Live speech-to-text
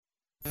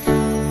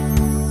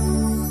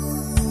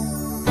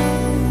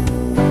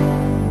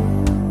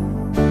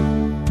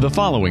The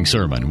following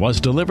sermon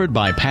was delivered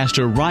by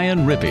Pastor Ryan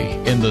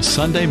Rippey in the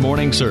Sunday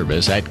morning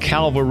service at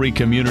Calvary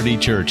Community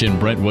Church in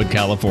Brentwood,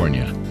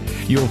 California.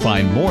 You'll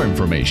find more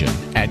information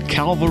at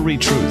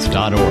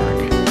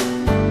calvarytruth.org.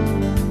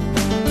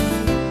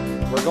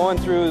 We're going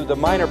through the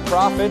Minor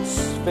Prophets,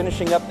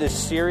 finishing up this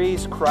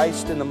series,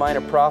 Christ in the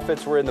Minor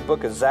Prophets. We're in the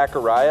book of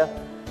Zechariah.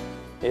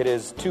 It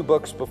is 2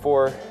 books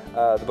before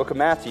the book of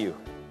Matthew.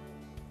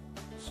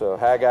 So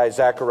Haggai,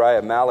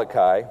 Zechariah,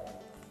 Malachi.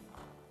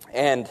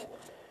 And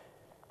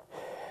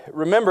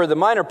remember, the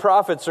minor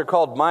prophets are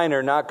called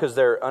minor not because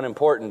they're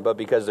unimportant, but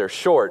because they're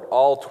short.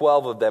 All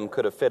 12 of them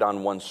could have fit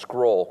on one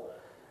scroll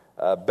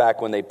back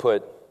when they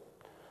put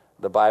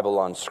the Bible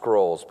on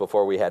scrolls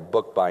before we had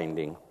book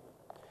binding.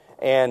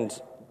 And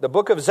the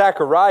book of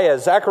Zechariah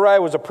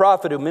was a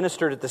prophet who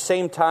ministered at the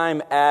same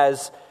time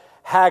as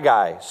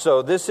Haggai.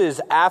 So this is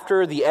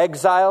after the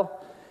exile.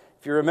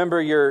 If you remember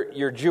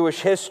your Jewish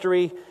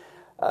history,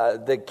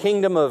 the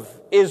kingdom of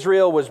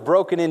Israel was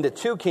broken into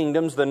 2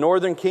 kingdoms, the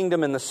northern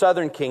kingdom and the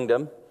southern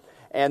kingdom.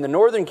 And the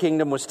northern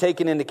kingdom was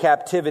taken into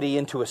captivity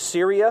into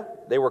Assyria.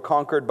 They were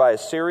conquered by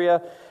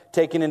Assyria,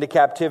 taken into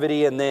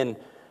captivity, and then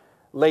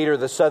later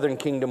the southern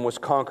kingdom was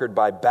conquered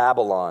by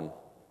Babylon.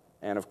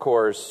 And of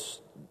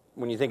course,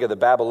 when you think of the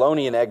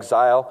Babylonian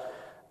exile,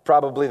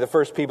 probably the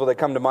first people that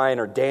come to mind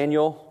are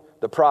Daniel,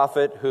 the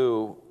prophet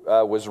who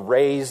was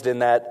raised in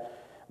that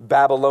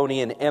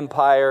Babylonian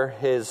empire.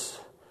 His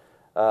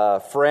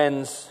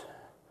friends,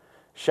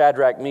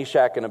 Shadrach,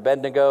 Meshach, and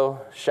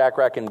Abednego,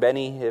 Shadrach and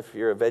Benny, if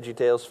you're a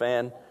VeggieTales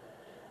fan,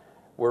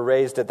 were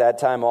raised at that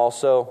time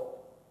also.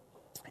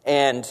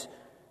 And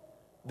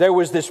there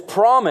was this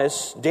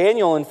promise,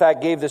 Daniel in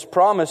fact gave this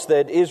promise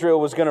that Israel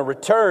was going to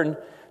return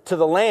to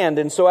the land.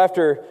 And so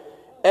after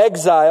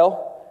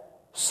exile,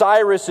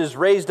 Cyrus is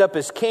raised up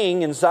as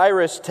king, and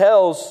Cyrus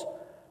tells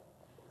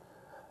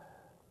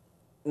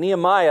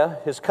Nehemiah,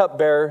 his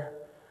cupbearer,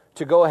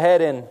 to go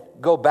ahead and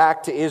go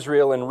back to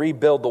Israel and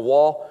rebuild the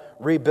wall,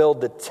 rebuild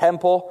the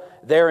temple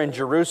there in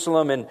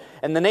Jerusalem.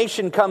 And the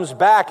nation comes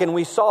back, and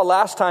we saw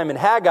last time in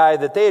Haggai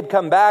that they had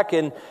come back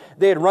and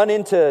they had run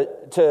into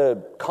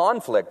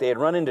conflict. They had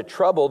run into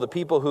trouble. The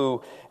people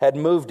who had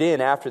moved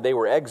in after they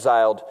were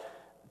exiled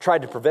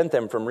tried to prevent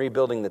them from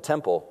rebuilding the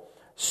temple,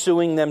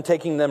 suing them,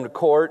 taking them to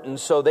court. And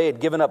so they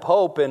had given up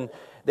hope, and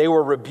they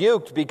were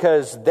rebuked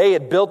because they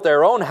had built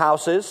their own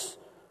houses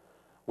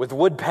with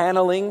wood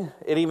paneling,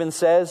 it even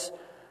says,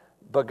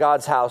 but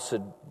God's house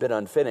had been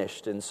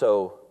unfinished. And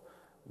so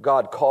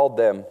God called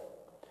them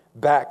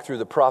back through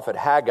the prophet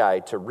Haggai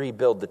to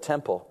rebuild the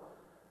temple.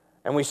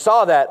 And we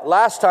saw that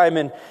last time.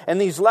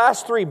 And these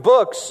last 3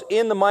 books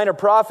in the Minor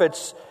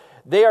Prophets,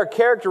 they are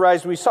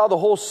characterized, we saw the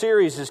whole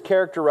series is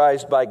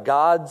characterized by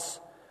God's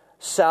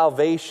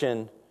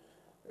salvation,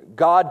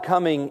 God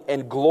coming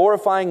and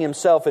glorifying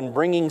Himself and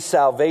bringing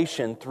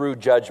salvation through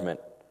judgment.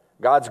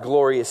 God's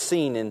glory is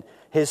seen in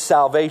His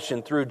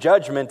salvation through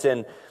judgment.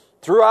 And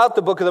throughout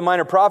the book of the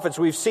Minor Prophets,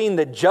 we've seen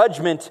that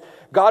judgment,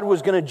 God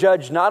was going to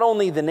judge not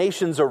only the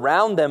nations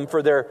around them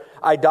for their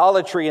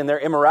idolatry and their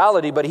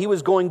immorality, but He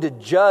was going to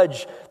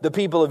judge the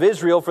people of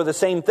Israel for the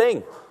same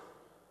thing.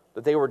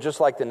 That they were just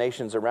like the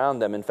nations around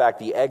them. In fact,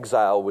 the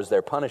exile was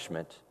their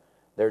punishment,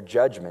 their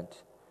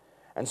judgment.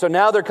 And so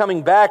now they're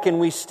coming back,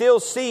 and we still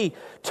see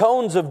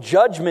tones of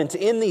judgment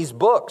in these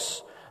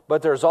books.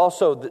 But there's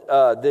also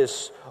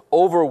this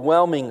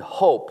overwhelming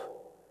hope.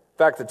 In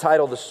fact, the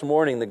title this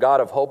morning, The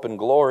God of Hope and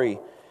Glory.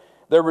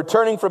 They're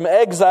returning from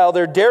exile.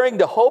 They're daring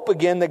to hope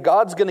again that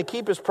God's going to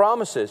keep His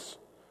promises.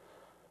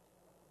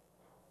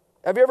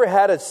 Have you ever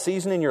had a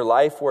season in your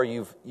life where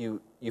you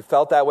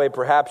felt that way?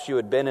 Perhaps you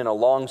had been in a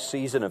long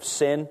season of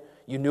sin.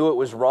 You knew it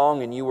was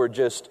wrong, and you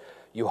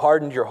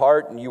hardened your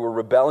heart, and you were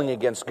rebelling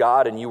against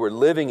God, and you were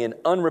living in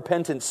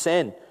unrepentant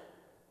sin.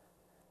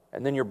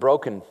 And then you're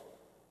broken, and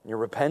you're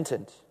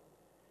repentant,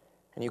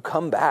 and you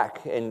come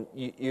back, and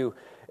you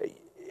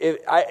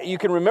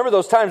can remember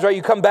those times, right?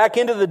 You come back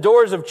into the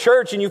doors of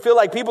church and you feel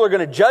like people are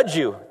going to judge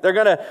you.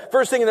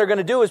 First thing they're going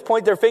to do is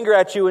point their finger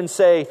at you and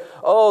say,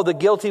 "Oh, the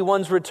guilty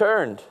one's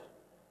returned."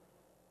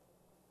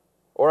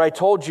 Or "I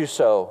told you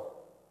so."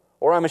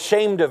 Or "I'm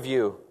ashamed of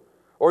you."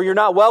 Or "You're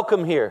not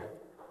welcome here."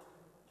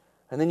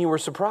 And then you were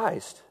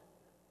surprised.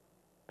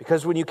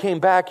 Because when you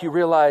came back, you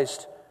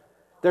realized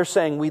they're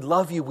saying, "We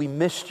love you, we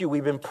missed you,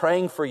 we've been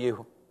praying for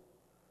you.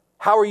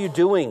 How are you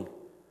doing?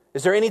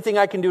 Is there anything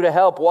I can do to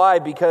help?" Why?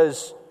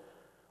 Because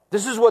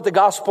this is what the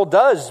gospel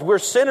does. We're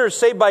sinners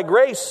saved by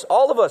grace,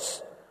 all of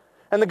us.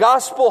 And the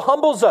gospel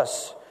humbles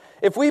us.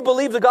 If we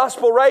believe the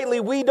gospel rightly,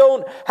 we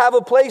don't have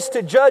a place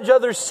to judge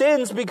other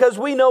sins because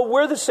we know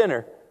we're the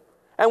sinner.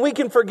 And we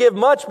can forgive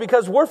much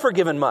because we're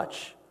forgiven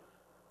much.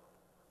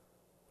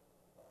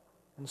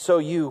 And so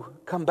you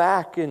come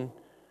back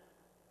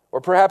or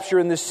perhaps you're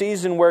in this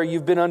season where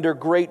you've been under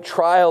great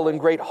trial and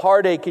great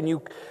heartache, and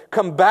you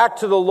come back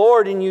to the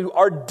Lord and you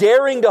are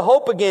daring to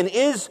hope again.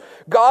 Is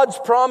God's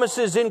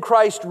promises in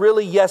Christ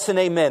really yes and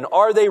amen?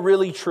 Are they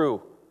really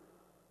true?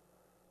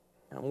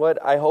 And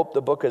what I hope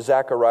the book of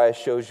Zechariah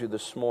shows you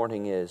this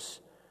morning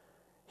is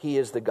He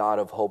is the God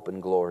of hope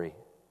and glory.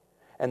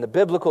 And the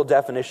biblical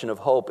definition of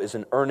hope is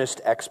an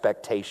earnest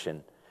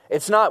expectation.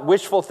 It's not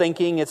wishful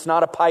thinking. It's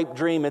not a pipe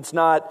dream. It's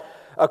not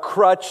a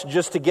crutch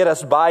just to get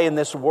us by in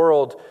this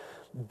world.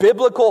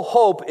 Biblical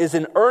hope is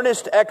an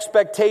earnest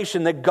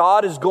expectation that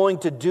God is going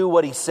to do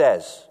what He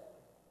says.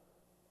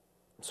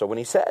 So when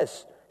He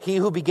says, He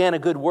who began a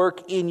good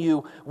work in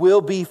you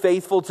will be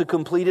faithful to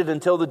complete it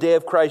until the day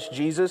of Christ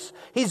Jesus,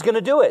 He's going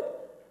to do it.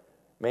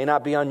 May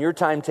not be on your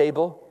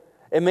timetable.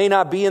 It may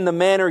not be in the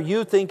manner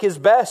you think is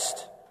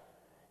best.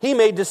 He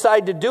may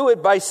decide to do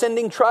it by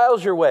sending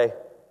trials your way.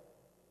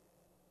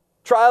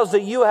 Trials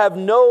that you have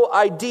no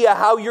idea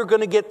how you're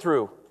going to get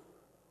through.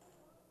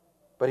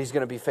 But He's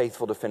going to be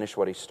faithful to finish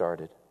what He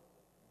started.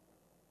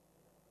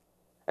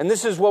 And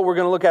this is what we're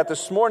going to look at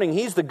this morning.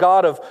 He's the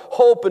God of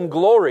hope and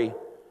glory.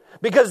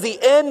 Because the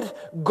end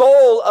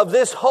goal of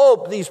this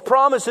hope, these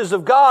promises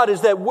of God,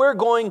 is that we're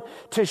going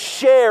to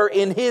share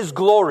in His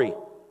glory.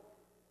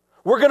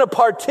 We're going to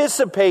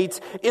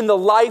participate in the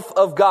life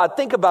of God.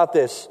 Think about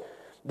this.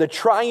 The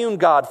triune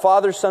God,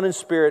 Father, Son, and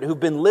Spirit, who've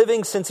been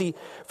living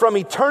from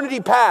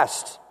eternity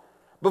past,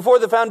 before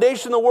the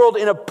foundation of the world,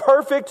 in a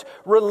perfect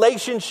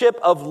relationship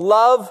of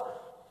love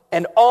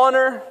and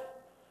honor,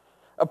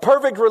 a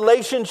perfect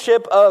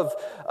relationship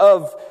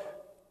of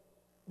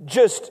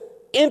just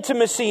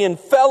intimacy and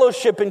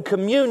fellowship and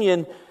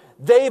communion.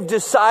 They've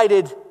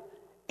decided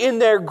in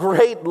their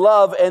great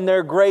love and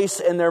their grace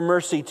and their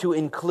mercy to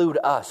include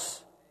us.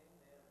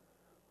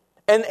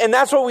 And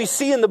that's what we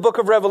see in the book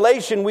of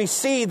Revelation. We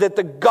see that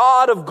the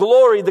God of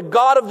glory, the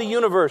God of the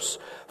universe,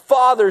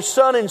 Father,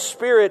 Son, and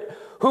Spirit,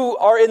 who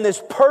are in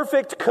this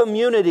perfect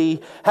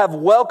community, have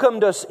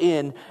welcomed us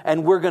in,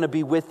 and we're going to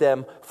be with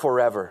them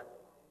forever.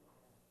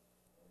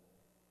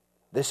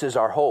 This is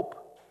our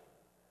hope.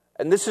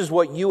 And this is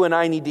what you and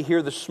I need to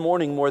hear this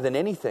morning more than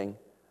anything.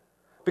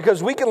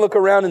 Because we can look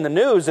around in the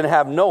news and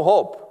have no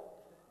hope.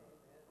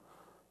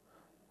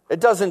 It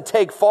doesn't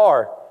take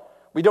far.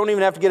 We don't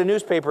even have to get a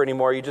newspaper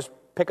anymore. You just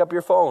pick up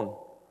your phone.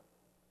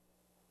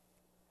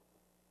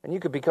 And you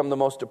could become the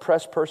most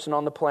depressed person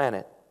on the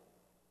planet.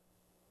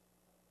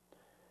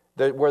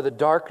 Where the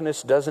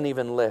darkness doesn't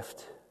even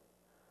lift.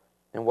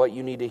 And what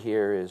you need to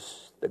hear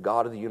is the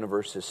God of the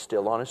universe is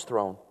still on His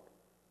throne.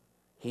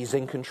 He's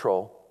in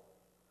control.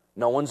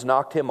 No one's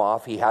knocked Him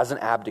off. He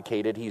hasn't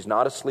abdicated. He's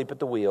not asleep at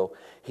the wheel.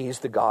 He's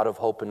the God of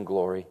hope and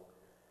glory.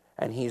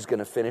 And He's going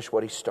to finish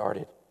what He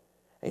started.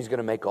 And He's going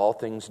to make all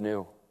things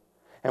new.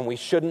 And we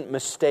shouldn't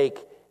mistake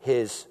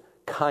His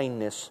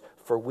kindness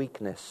for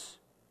weakness,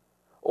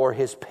 or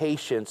His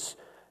patience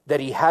that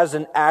He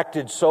hasn't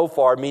acted so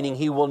far, meaning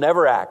He will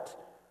never act.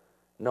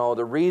 No,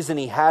 the reason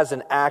He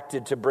hasn't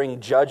acted to bring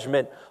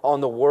judgment on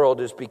the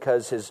world is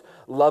because His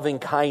loving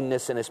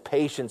kindness and His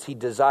patience, He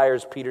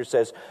desires, Peter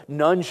says,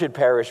 none should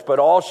perish, but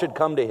all should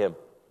come to Him.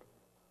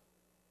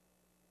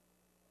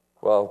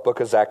 Well,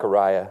 book of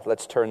Zechariah,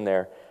 let's turn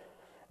there.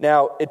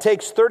 Now, it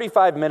takes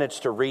 35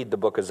 minutes to read the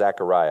book of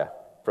Zechariah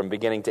from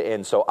beginning to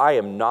end, so I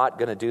am not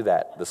going to do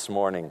that this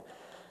morning.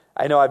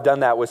 I know I've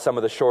done that with some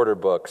of the shorter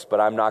books, but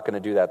I'm not going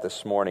to do that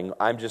this morning.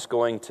 I'm just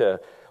going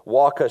to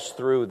walk us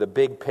through the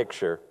big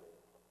picture.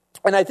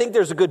 And I think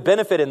there's a good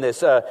benefit in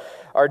this.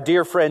 Our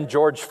dear friend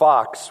George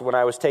Fox, when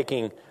I was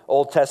taking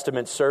Old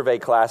Testament survey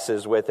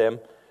classes with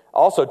him,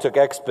 also took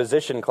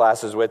exposition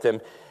classes with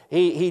him,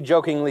 he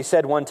jokingly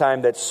said one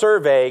time that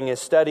surveying is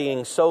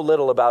studying so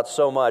little about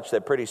so much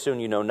that pretty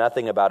soon you know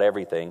nothing about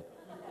everything.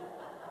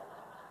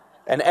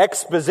 And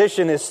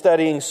exposition is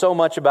studying so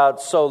much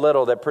about so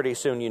little that pretty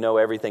soon you know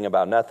everything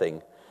about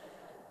nothing.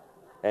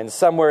 And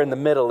somewhere in the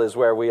middle is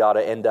where we ought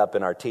to end up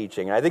in our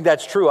teaching. And I think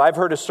that's true. I've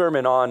heard a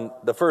sermon on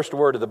the first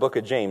word of the book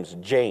of James,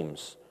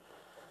 James.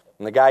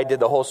 And the guy did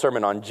the whole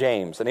sermon on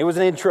James. And it was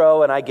an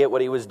intro, and I get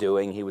what he was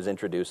doing. He was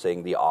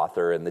introducing the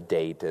author and the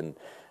date.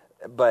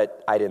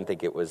 But I didn't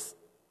think it was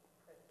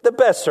the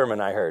best sermon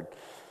I heard.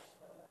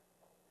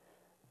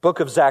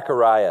 Book of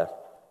Zechariah.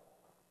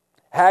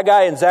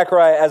 Haggai and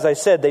Zechariah, as I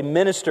said, they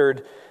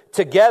ministered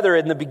together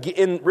in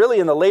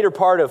the later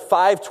part of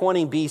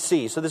 520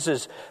 BC. So this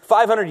is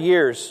 500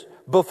 years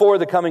before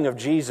the coming of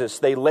Jesus.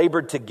 They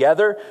labored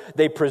together.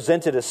 They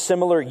presented a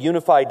similar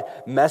unified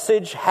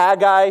message.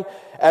 Haggai,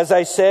 as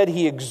I said,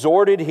 he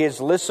exhorted his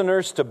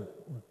listeners to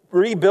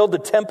rebuild the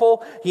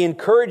temple. He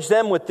encouraged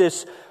them with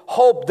this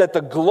hope that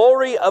the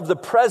glory of the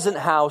present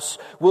house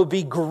will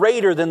be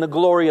greater than the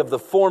glory of the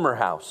former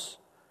house.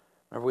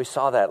 Remember, we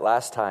saw that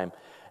last time.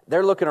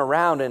 They're looking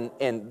around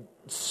and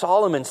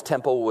Solomon's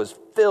temple was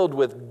filled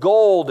with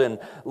gold and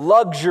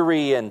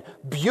luxury and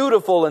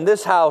beautiful. And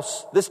this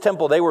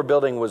temple they were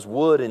building was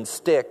wood and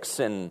sticks.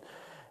 And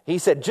he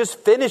said, just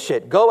finish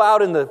it. Go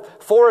out in the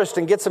forest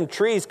and get some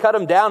trees, cut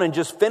them down, and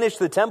just finish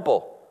the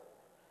temple.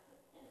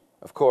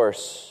 Of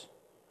course,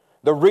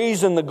 the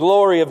reason the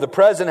glory of the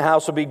present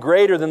house will be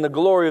greater than the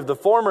glory of the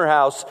former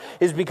house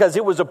is because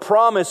it was a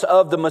promise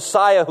of the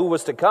Messiah who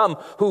was to come,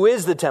 who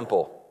is the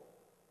temple.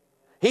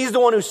 He's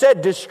the one who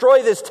said,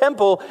 destroy this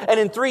temple, and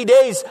in 3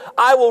 days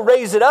I will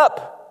raise it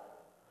up.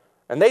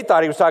 And they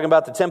thought he was talking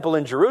about the temple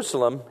in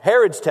Jerusalem,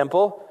 Herod's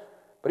temple,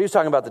 but he was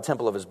talking about the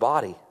temple of his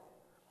body.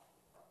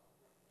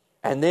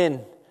 And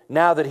then,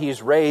 now that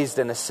he's raised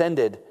and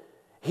ascended,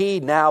 he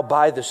now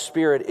by the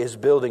Spirit is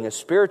building a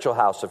spiritual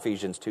house,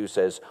 Ephesians 2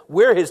 says.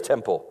 We're his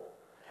temple,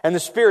 and the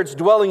Spirit's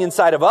dwelling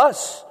inside of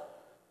us.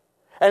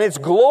 And it's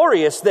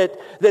glorious that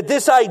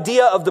this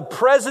idea of the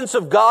presence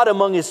of God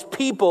among his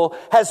people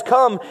has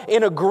come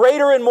in a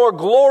greater and more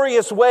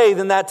glorious way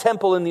than that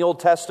temple in the Old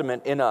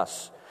Testament in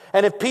us.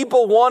 And if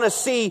people want to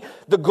see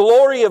the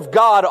glory of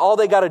God, all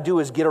they got to do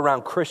is get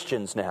around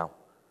Christians now,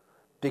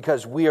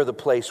 because we are the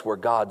place where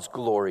God's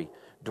glory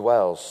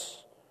dwells.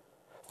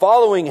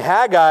 Following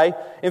Haggai,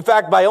 in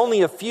fact, by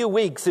only a few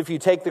weeks, if you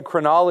take the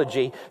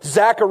chronology,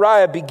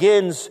 Zechariah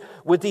begins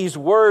with these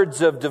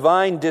words of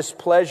divine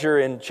displeasure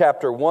in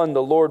chapter 1.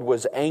 The Lord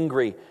was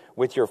angry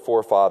with your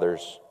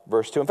forefathers.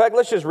 Verse 2. In fact,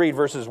 let's just read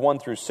verses 1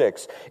 through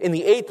 6. In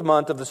the 8th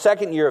month of the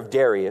 2nd year of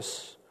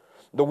Darius,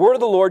 the word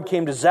of the Lord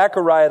came to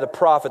Zechariah the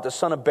prophet, the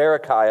son of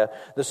Berechiah,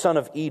 the son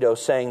of Iddo,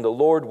 saying, the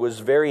Lord was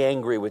very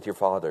angry with your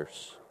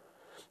fathers.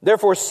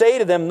 Therefore say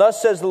to them,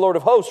 thus says the Lord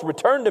of hosts,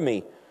 return to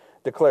me,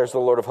 declares the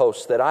Lord of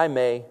hosts, that I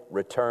may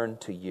return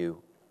to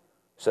you,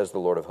 says the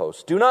Lord of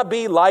hosts. Do not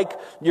be like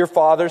your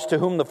fathers, to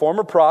whom the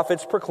former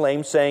prophets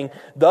proclaimed, saying,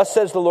 thus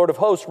says the Lord of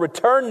hosts,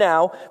 return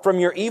now from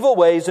your evil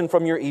ways and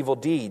from your evil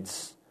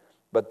deeds.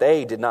 But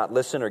they did not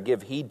listen or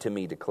give heed to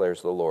me,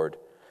 declares the Lord.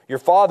 Your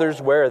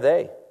fathers, where are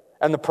they?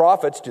 And the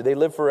prophets, do they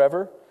live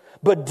forever?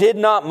 But did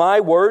not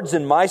my words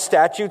and my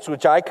statutes,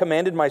 which I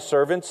commanded my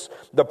servants,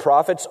 the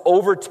prophets,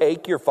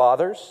 overtake your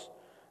fathers?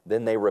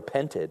 Then they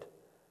repented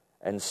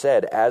and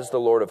said, as the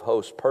Lord of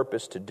hosts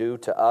purposed to do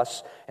to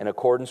us in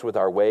accordance with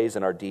our ways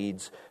and our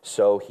deeds,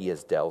 so he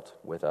has dealt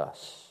with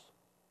us.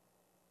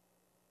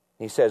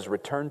 He says,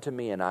 return to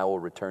me and I will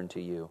return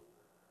to you.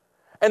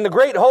 And the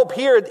great hope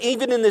here,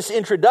 even in this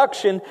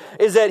introduction,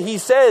 is that he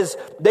says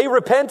they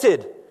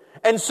repented.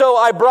 And so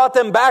I brought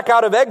them back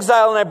out of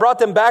exile and I brought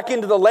them back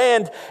into the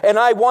land, and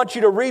I want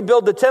you to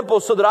rebuild the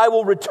temple so that I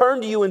will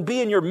return to you and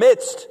be in your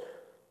midst.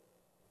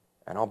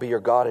 And I'll be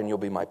your God and you'll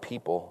be my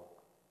people.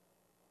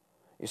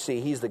 You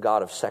see, he's the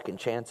God of second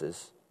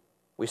chances.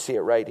 We see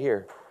it right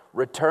here.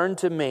 Return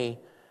to me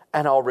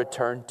and I'll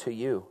return to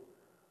you.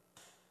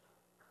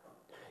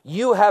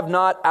 You have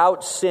not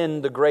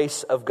outsinned the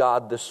grace of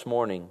God this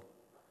morning.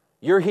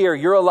 You're here,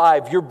 you're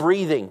alive, you're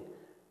breathing.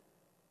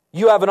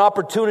 You have an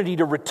opportunity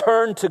to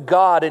return to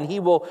God, and he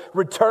will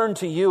return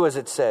to you, as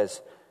it says.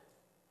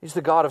 He's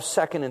the God of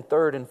second and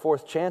third and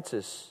fourth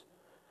chances.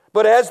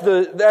 But as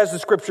the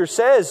scripture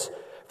says,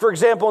 for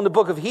example, in the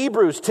book of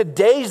Hebrews,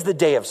 today's the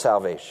day of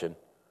salvation.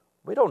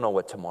 We don't know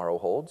what tomorrow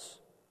holds.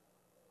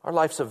 Our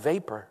life's a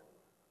vapor.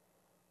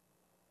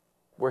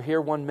 We're here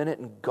 1 minute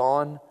and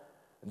gone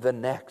the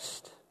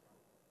next.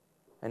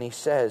 And he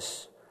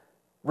says,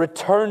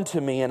 return to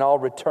me and I'll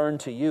return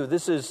to you.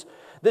 This is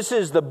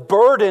the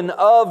burden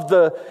of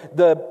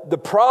the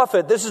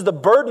prophet. This is the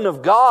burden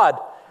of God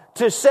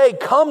to say,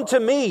 come to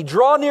me,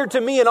 draw near to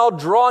me, and I'll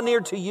draw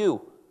near to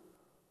you.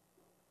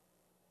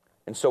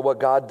 And so what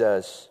God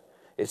does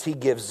is he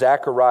gives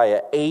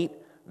Zechariah 8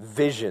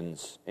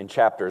 visions in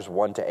chapters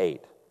 1 to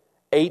 8.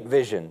 8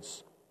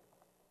 visions.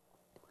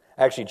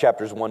 Actually,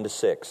 chapters 1 to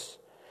 6.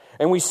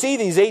 And we see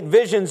these 8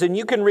 visions, and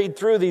you can read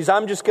through these.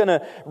 I'm just going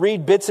to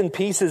read bits and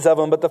pieces of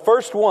them. But the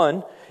first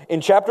one,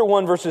 in chapter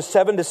 1, verses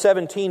 7 to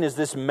 17, is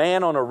this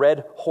man on a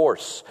red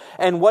horse.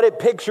 And what it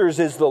pictures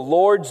is the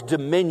Lord's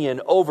dominion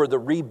over the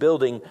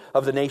rebuilding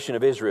of the nation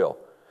of Israel.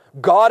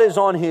 God is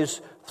on his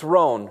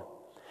throne.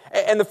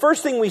 And the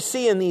first thing we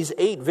see in these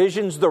 8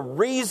 visions, the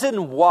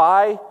reason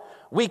why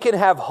we can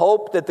have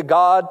hope that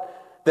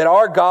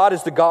our God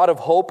is the God of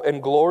hope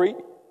and glory,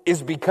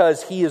 is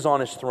because he is on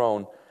his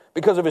throne,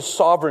 because of his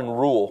sovereign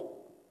rule.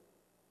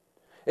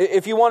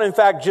 If you want to, in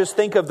fact, just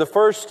think of the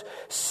first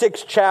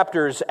 6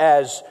 chapters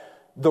as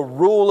the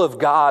rule of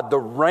God, the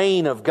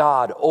reign of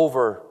God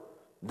over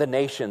the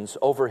nations,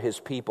 over his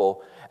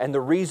people. And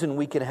the reason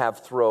we can have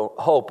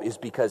hope is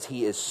because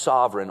he is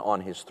sovereign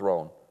on his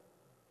throne.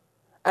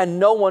 And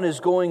no one is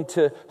going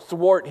to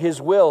thwart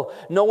his will.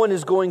 No one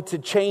is going to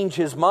change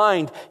his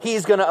mind.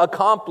 He's going to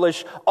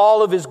accomplish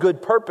all of his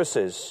good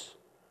purposes.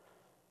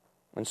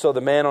 And so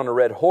the man on a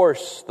red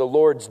horse, the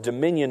Lord's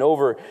dominion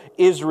over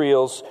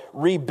Israel's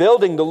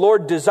rebuilding, the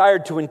Lord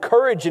desired to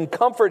encourage and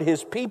comfort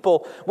his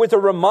people with a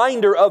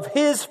reminder of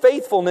his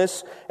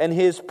faithfulness and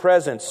his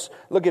presence.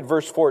 Look at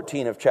verse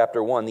 14 of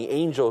chapter 1. The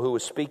angel who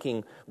was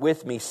speaking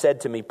with me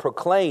said to me,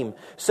 proclaim,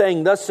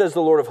 saying, thus says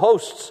the Lord of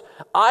hosts,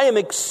 I am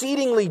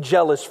exceedingly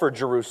jealous for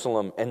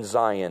Jerusalem and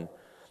Zion,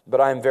 but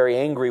I am very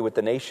angry with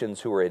the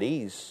nations who are at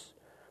ease.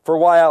 For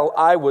while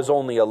I was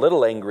only a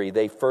little angry,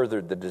 they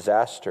furthered the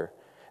disaster.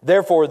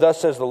 Therefore,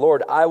 thus says the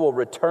Lord, I will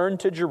return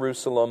to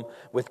Jerusalem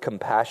with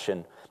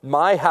compassion.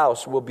 My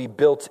house will be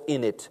built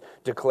in it,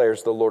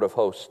 declares the Lord of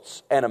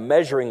hosts, and a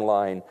measuring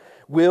line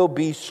will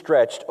be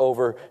stretched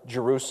over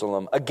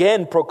Jerusalem.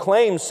 Again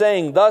proclaim,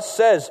 saying, thus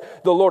says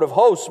the Lord of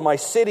hosts, my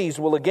cities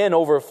will again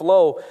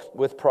overflow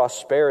with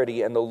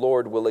prosperity, and the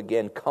Lord will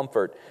again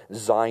comfort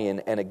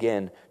Zion and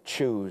again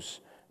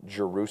choose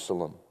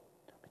Jerusalem.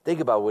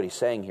 Think about what he's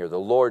saying here. The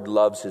Lord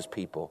loves his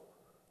people.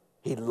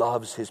 He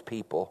loves his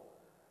people.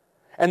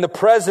 And the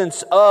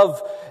presence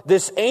of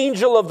this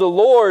angel of the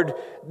Lord,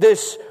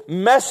 this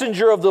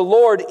messenger of the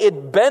Lord,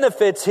 it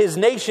benefits his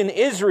nation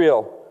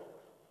Israel.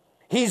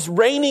 He's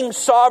reigning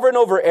sovereign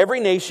over every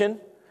nation,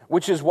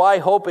 which is why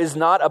hope is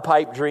not a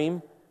pipe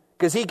dream,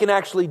 because he can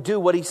actually do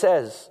what he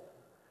says.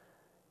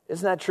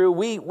 Isn't that true?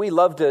 We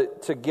love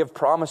to give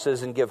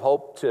promises and give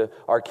hope to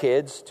our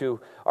kids, to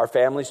our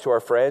families, to our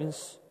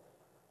friends.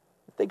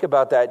 Think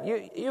about that.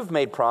 You've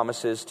made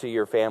promises to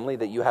your family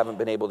that you haven't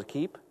been able to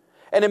keep.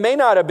 And it may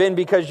not have been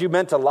because you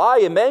meant to lie.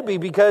 It may be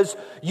because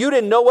you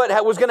didn't know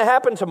what was going to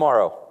happen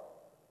tomorrow.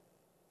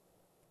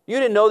 You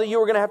didn't know that you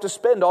were going to have to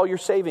spend all your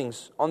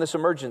savings on this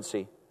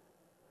emergency.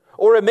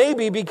 Or it may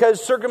be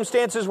because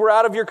circumstances were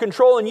out of your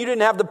control and you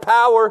didn't have the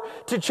power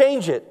to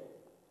change it.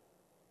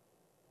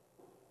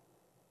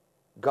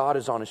 God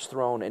is on his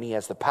throne and he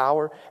has the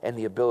power and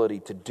the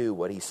ability to do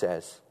what he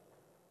says.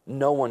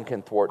 No one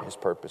can thwart his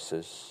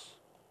purposes.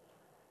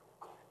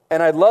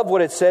 And I love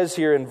what it says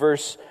here in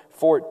verse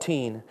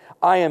 14.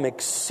 I am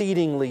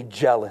exceedingly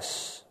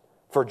jealous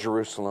for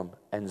Jerusalem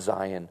and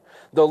Zion.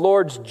 The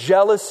Lord's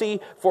jealousy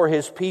for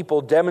his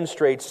people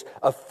demonstrates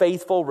a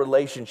faithful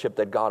relationship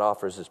that God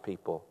offers his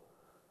people.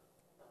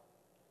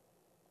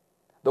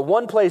 The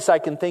one place I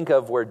can think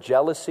of where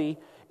jealousy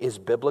is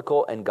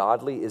biblical and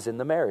godly is in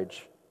the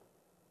marriage.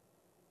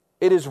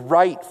 It is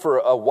right for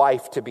a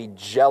wife to be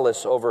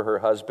jealous over her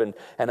husband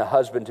and a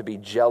husband to be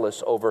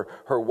jealous over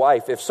her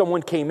wife. If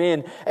someone came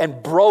in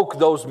and broke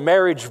those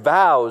marriage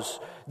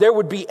vows, there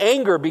would be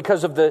anger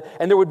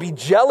and there would be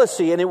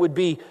jealousy, and it would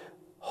be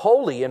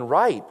holy and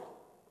right.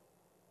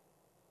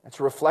 That's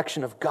a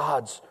reflection of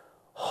God's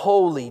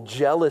holy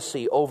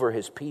jealousy over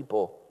his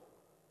people.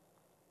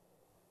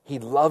 He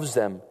loves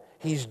them.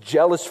 He's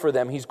jealous for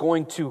them. He's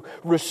going to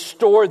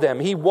restore them.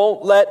 He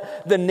won't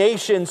let the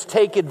nations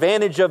take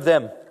advantage of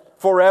them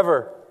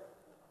forever.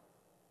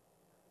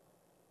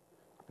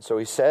 So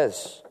he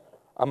says,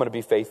 I'm going to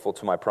be faithful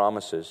to my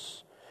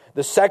promises.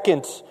 The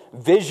second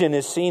vision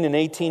is seen in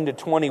 18 to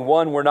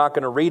 21. We're not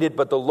going to read it,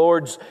 but the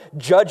Lord's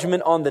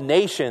judgment on the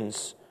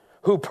nations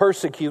who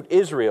persecute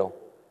Israel.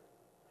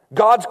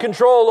 God's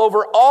control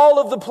over all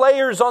of the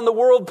players on the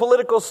world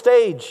political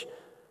stage.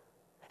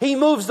 He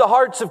moves the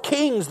hearts of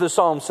kings, the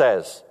psalm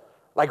says,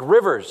 like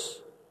rivers.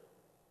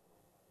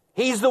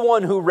 He's the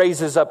one who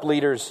raises up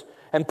leaders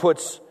and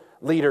puts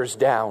leaders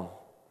down.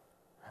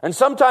 And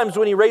sometimes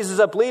when he raises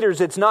up leaders,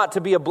 it's not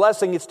to be a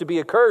blessing, it's to be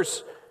a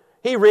curse.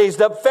 He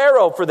raised up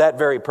Pharaoh for that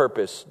very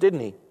purpose, didn't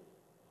he?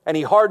 And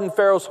he hardened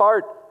Pharaoh's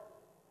heart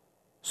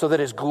so that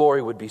his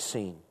glory would be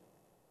seen.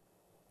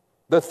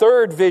 The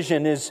third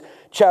vision is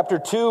chapter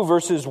 2,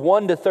 verses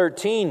 1 to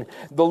 13.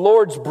 The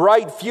Lord's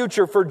bright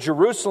future for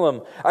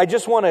Jerusalem. I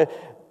just want to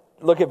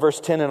look at verse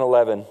 10 and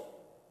 11.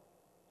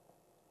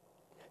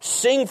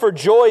 Sing for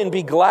joy and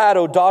be glad,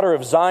 O daughter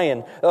of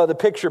Zion. The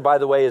picture, by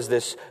the way, is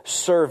this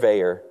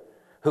surveyor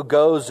who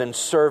goes and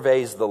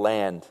surveys the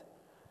land.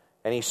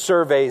 And he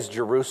surveys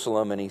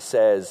Jerusalem and he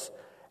says,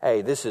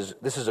 hey, this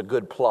is a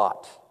good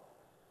plot.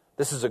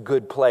 This is a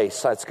good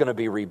place. It's going to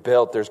be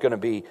rebuilt. There's going to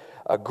be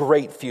a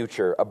great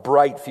future, a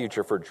bright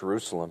future for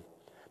Jerusalem.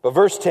 But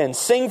verse 10,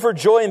 sing for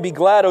joy and be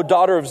glad, O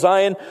daughter of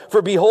Zion,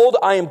 for behold,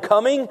 I am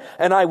coming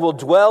and I will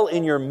dwell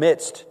in your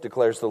midst,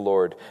 declares the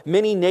Lord.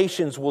 Many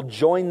nations will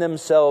join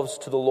themselves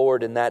to the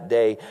Lord in that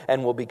day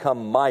and will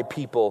become my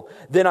people.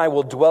 Then I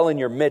will dwell in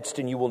your midst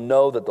and you will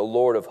know that the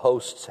Lord of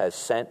hosts has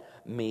sent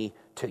me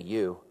to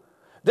you.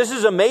 This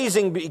is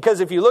amazing because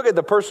if you look at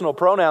the personal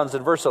pronouns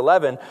in verse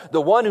 11, the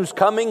one who's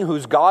coming,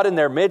 who's God in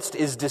their midst,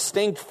 is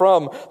distinct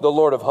from the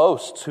Lord of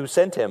hosts who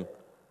sent him.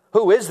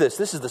 Who is this?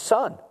 This is the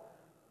Son.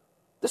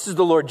 This is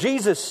the Lord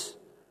Jesus.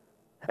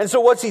 And so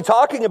what's he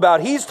talking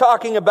about? He's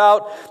talking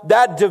about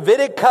that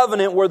Davidic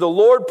covenant where the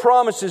Lord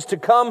promises to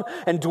come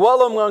and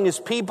dwell among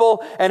his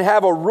people and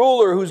have a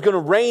ruler who's going to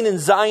reign in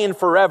Zion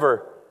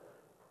forever.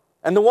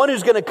 And the one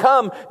who's going to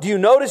come, do you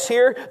notice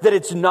here that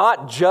it's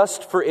not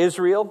just for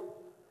Israel?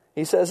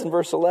 He says in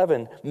verse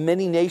 11,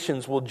 many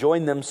nations will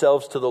join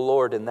themselves to the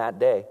Lord in that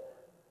day.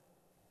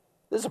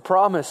 This is a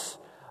promise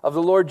of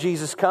the Lord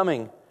Jesus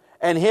coming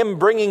and him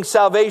bringing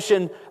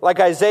salvation, like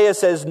Isaiah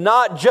says,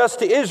 not just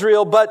to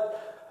Israel,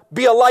 but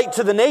be a light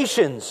to the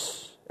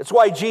nations. That's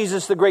why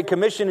Jesus, the Great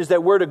Commission, is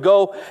that we're to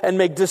go and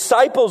make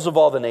disciples of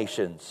all the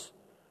nations.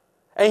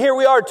 And here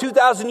we are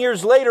 2,000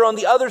 years later on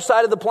the other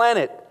side of the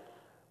planet.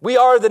 We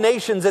are the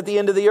nations at the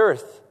end of the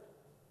earth.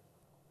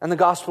 And the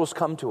gospel's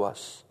come to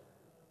us.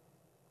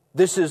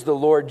 This is the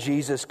Lord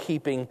Jesus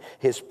keeping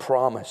his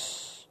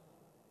promise.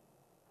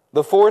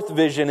 The fourth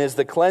vision is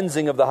the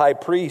cleansing of the high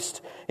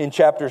priest in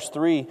chapter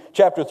 3,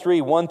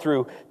 1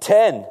 through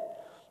 10.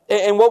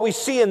 And what we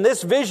see in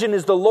this vision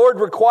is the Lord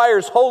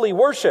requires holy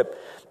worship.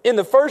 In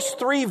the first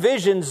three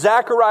visions,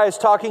 Zechariah is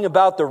talking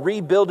about the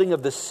rebuilding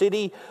of the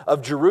city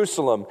of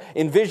Jerusalem.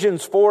 In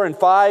visions 4 and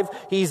 5,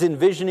 he's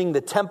envisioning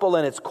the temple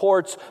and its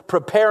courts,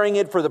 preparing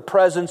it for the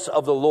presence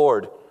of the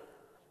Lord.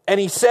 And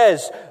he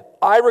says,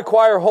 I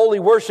require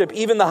holy worship.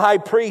 Even the high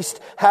priest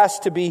has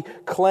to be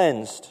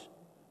cleansed.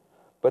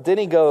 But then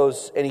he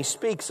goes and he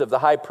speaks of the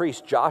high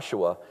priest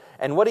Joshua.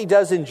 And what he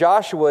does in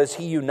Joshua is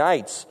he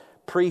unites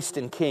priest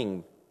and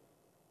king.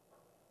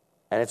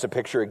 And it's a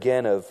picture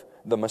again of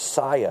the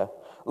Messiah.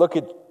 Look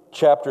at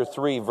chapter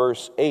 3,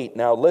 verse 8.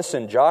 Now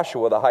listen,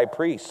 Joshua the high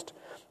priest,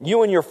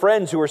 you and your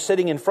friends who are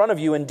sitting in front of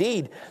you,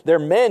 indeed, they're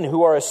men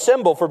who are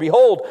assembled. For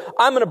behold,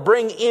 I'm going to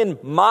bring in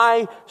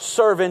my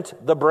servant,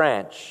 the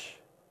branch.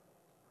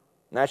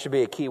 And that should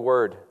be a key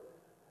word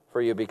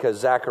for you, because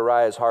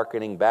Zechariah is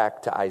hearkening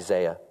back to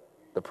Isaiah,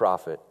 the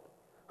prophet,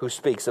 who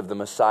speaks of the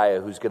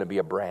Messiah who's going to be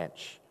a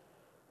branch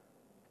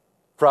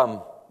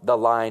from the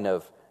line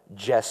of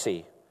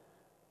Jesse,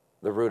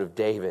 the root of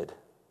David.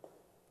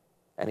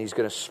 And he's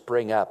going to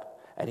spring up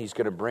and he's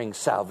going to bring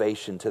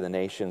salvation to the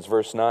nations.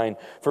 Verse 9,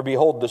 for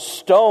behold, the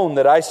stone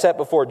that I set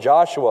before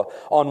Joshua,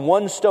 on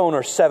one stone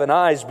are 7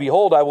 eyes.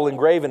 Behold, I will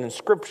engrave an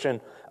inscription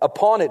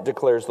upon it,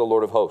 declares the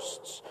Lord of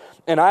hosts.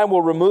 And I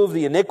will remove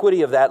the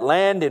iniquity of that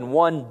land in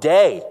one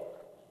day.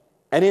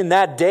 And in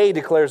that day,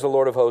 declares the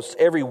Lord of hosts,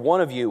 every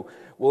one of you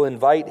will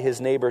invite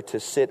his neighbor to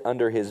sit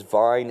under his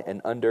vine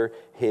and under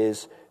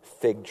his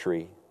fig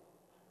tree.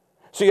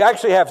 So you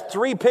actually have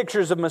 3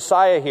 pictures of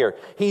Messiah here.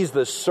 He's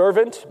the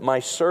servant,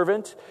 my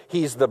servant.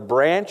 He's the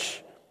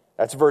branch,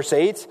 that's verse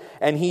 8.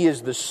 And he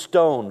is the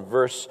stone,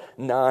 verse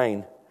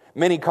 9.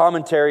 Many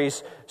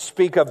commentaries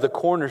speak of the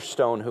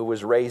cornerstone who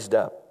was raised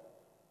up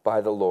by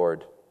the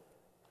Lord.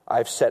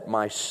 I've set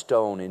my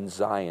stone in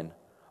Zion,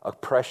 a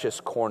precious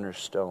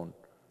cornerstone,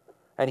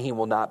 and he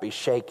will not be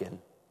shaken.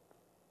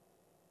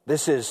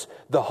 This is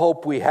the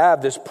hope we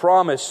have, this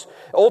promise.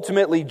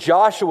 Ultimately,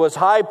 Joshua's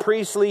high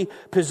priestly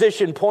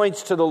position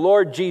points to the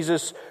Lord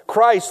Jesus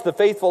Christ, the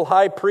faithful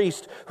high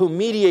priest who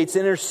mediates,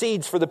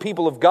 intercedes for the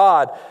people of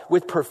God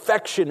with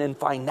perfection and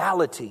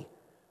finality.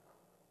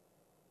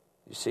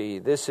 You see,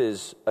 this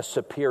is a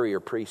superior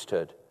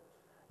priesthood.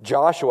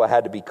 Joshua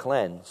had to be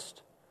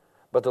cleansed,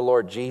 but the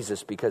Lord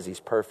Jesus, because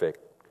he's perfect,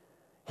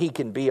 he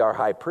can be our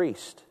high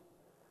priest.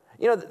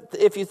 You know,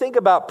 if you think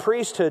about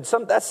priesthood,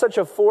 that's such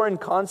a foreign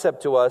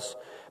concept to us.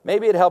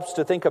 Maybe it helps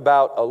to think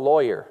about a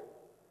lawyer,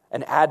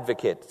 an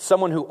advocate,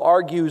 someone who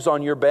argues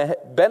on your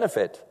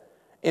benefit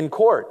in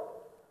court.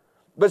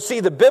 But see,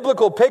 the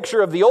biblical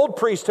picture of the old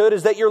priesthood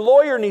is that your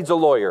lawyer needs a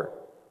lawyer,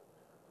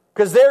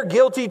 because they're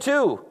guilty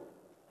too.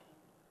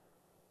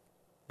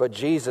 But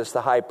Jesus,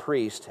 the high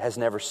priest, has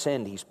never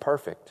sinned. He's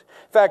perfect.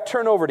 In fact,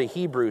 turn over to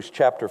Hebrews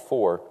chapter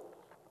 4.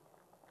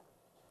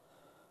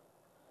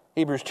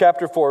 Hebrews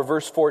chapter 4,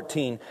 verse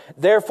 14.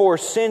 Therefore,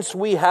 since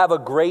we have a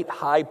great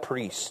high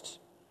priest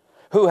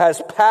who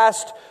has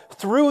passed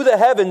through the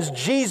heavens,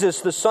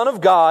 Jesus, the Son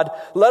of God,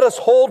 let us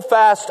hold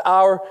fast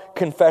our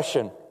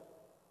confession.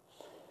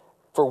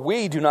 For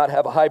we do not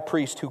have a high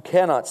priest who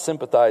cannot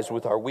sympathize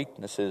with our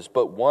weaknesses,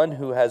 but one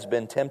who has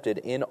been tempted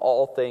in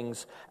all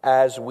things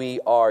as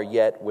we are,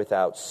 yet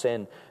without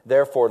sin.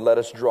 Therefore, let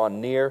us draw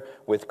near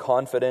with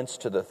confidence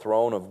to the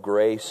throne of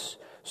grace,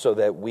 so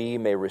that we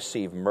may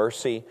receive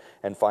mercy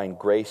and find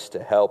grace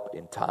to help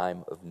in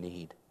time of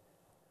need.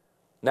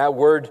 Now,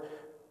 word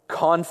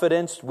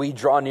confidence, we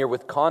draw near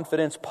with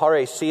confidence.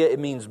 Parousia, it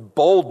means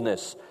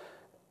boldness.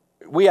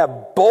 We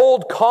have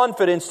bold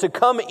confidence to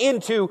come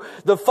into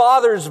the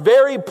Father's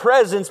very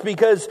presence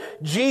because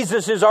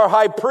Jesus is our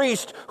high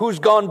priest who's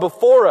gone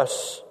before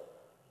us.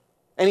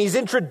 And he's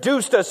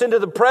introduced us into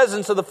the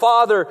presence of the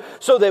Father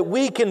so that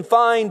we can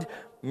find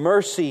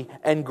mercy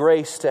and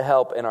grace to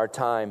help in our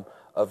time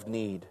of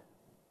need.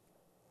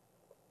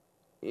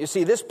 You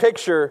see, this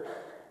picture,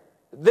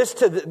 this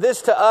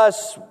to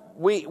us,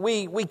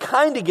 we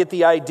kind of get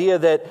the idea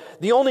that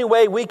the only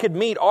way we could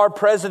meet our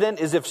president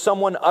is if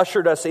someone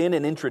ushered us in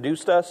and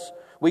introduced us.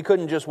 We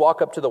couldn't just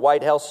walk up to the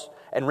White House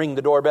and ring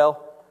the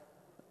doorbell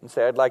and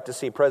say, I'd like to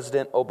see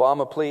President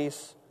Obama,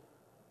 please.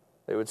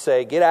 They would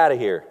say, get out of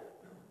here.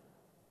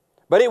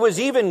 But it was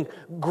even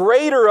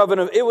greater of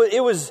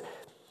it was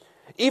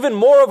even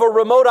more of a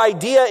remote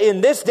idea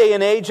in this day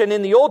and age, and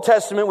in the Old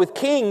Testament with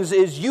kings,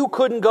 is you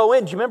couldn't go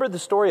in. Do you remember the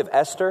story of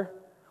Esther?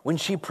 When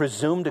she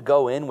presumed to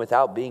go in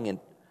without being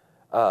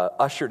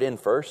ushered in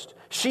first?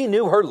 She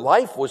knew her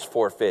life was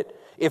forfeit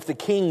if the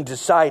king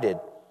decided,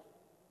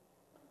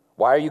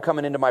 why are you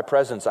coming into my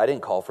presence? I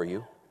didn't call for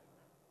you.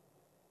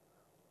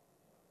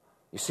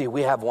 You see,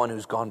 we have one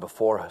who's gone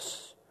before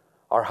us,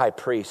 our high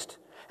priest,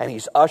 and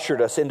he's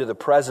ushered us into the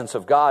presence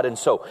of God, and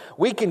so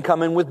we can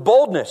come in with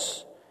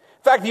boldness.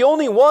 In fact, the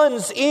only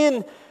ones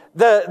in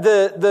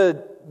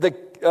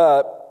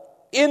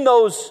in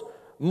those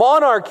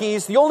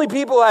monarchies, the only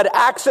people who had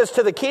access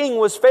to the king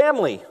was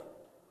family,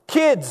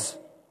 kids.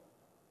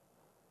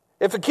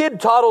 If a kid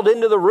toddled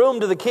into the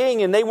room to the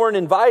king and they weren't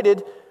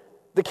invited,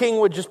 the king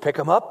would just pick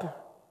them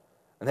up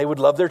and they would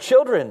love their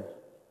children.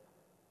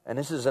 And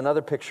this is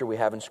another picture we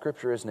have in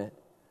Scripture, isn't it?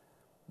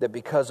 That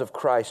because of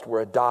Christ,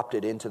 we're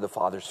adopted into the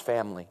Father's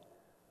family.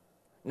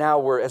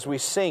 Now as we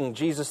sing,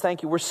 Jesus,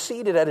 thank you, we're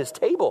seated at his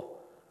table.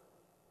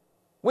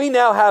 We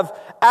now have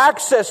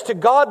access to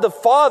God the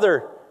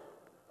Father,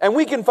 and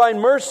we can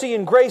find mercy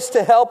and grace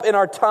to help in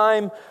our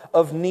time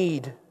of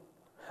need.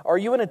 Are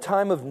you in a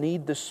time of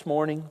need this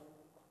morning?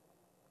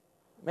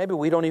 Maybe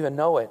we don't even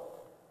know it.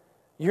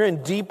 You're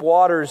in deep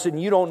waters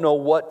and you don't know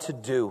what to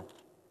do.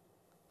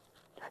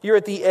 You're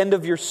at the end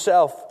of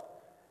yourself.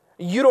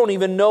 You don't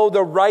even know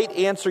the right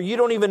answer. You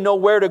don't even know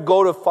where to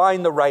go to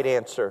find the right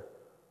answer.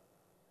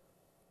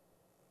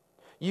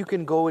 You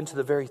can go into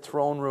the very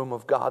throne room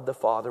of God the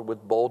Father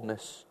with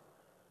boldness.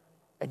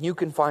 And you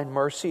can find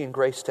mercy and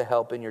grace to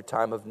help in your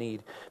time of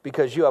need,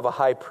 because you have a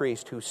high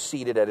priest who's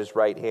seated at his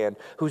right hand,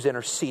 who's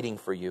interceding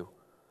for you,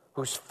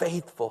 who's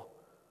faithful.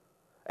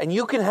 And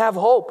you can have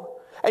hope.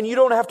 And you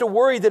don't have to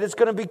worry that it's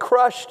going to be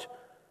crushed.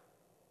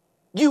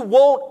 You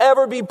won't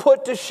ever be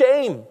put to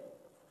shame.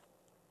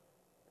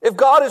 If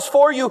God is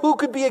for you, who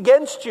could be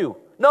against you?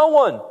 No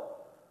one.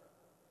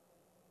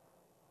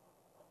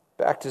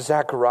 Back to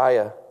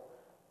Zechariah.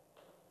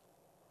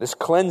 This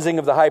cleansing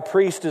of the high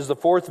priest is the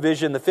fourth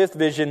vision. The fifth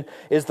vision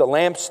is the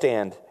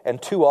lampstand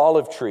and 2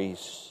 olive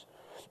trees.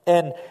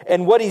 And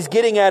what he's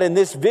getting at in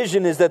this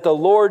vision is that the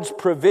Lord's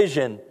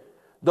provision,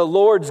 the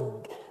Lord's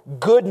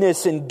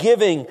goodness and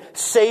giving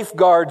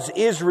safeguards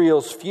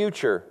Israel's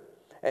future.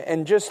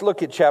 And just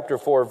look at chapter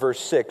 4, verse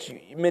 6.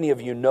 Many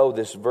of you know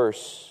this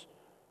verse.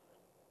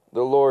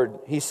 The Lord,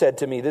 he said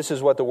to me, this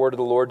is what the word of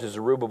the Lord to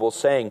Zerubbabel,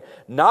 saying,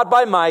 not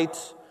by might,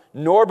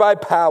 nor by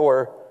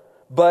power,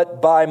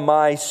 but by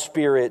my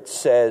Spirit,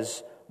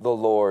 says the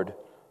Lord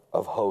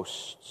of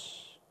hosts.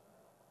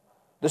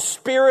 The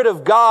Spirit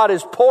of God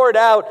is poured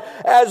out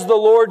as the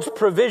Lord's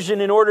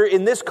provision in order,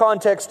 in this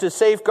context, to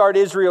safeguard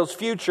Israel's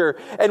future.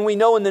 And we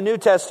know in the New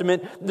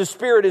Testament, the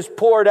Spirit is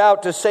poured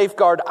out to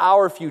safeguard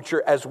our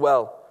future as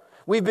well.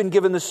 We've been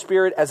given the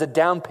Spirit as a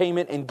down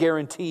payment and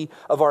guarantee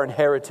of our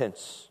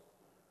inheritance.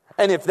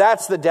 And if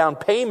that's the down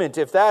payment,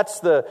 if that's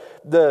the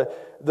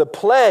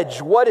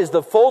pledge, what is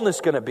the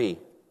fullness going to be?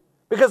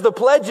 Because the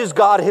pledge is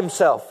God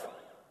himself.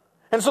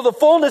 And so the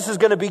fullness is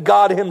going to be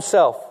God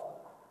himself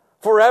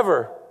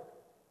forever.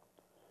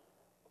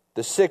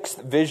 The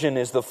sixth vision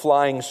is the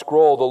flying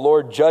scroll. The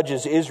Lord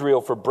judges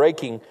Israel for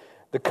breaking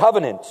the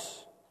covenant.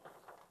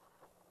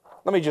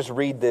 Let me just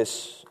read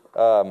this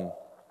from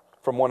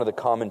one of the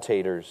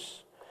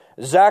commentators.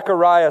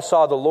 Zechariah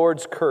saw the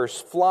Lord's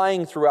curse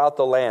flying throughout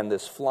the land,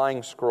 this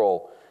flying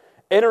scroll,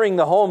 entering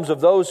the homes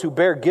of those who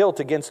bear guilt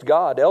against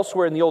God.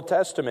 Elsewhere in the Old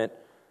Testament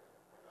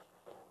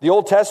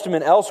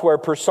elsewhere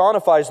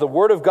personifies the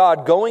word of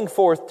God going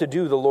forth to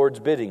do the Lord's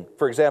bidding.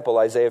 For example,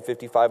 Isaiah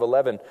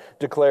 55:11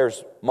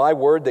 declares, my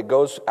word that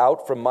goes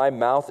out from my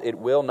mouth, it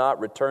will not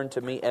return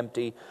to me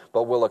empty,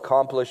 but will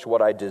accomplish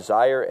what I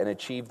desire and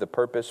achieve the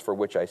purpose for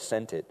which I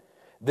sent it.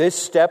 This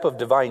step of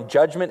divine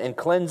judgment and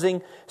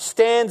cleansing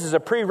stands as a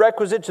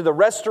prerequisite to the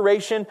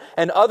restoration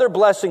and other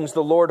blessings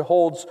the Lord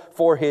holds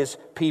for his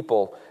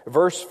people.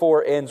 Verse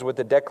 4 ends with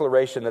the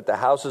declaration that the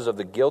houses of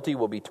the guilty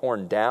will be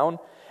torn down,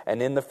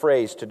 and in the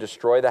phrase, to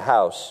destroy the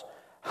house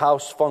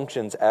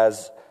functions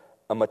as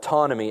a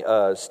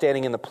metonymy,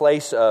 standing in the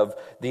place of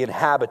the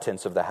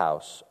inhabitants of the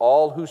house.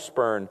 All who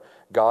spurn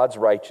God's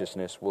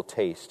righteousness will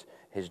taste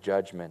his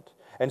judgment.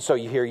 And so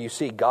here you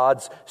see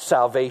God's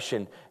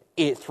salvation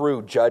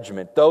through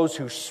judgment. Those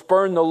who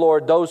spurn the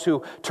Lord, those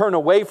who turn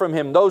away from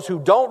him, those who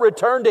don't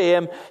return to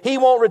him, he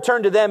won't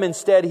return to them.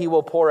 Instead, he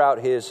will pour out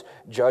his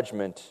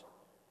judgment.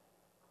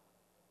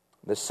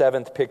 The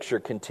seventh picture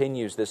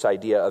continues this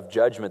idea of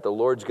judgment. The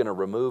Lord's going to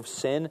remove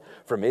sin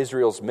from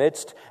Israel's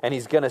midst, and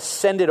he's going to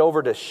send it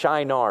over to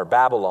Shinar,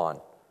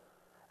 Babylon.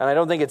 And I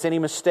don't think it's any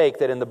mistake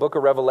that in the book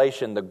of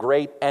Revelation, the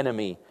great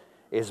enemy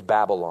is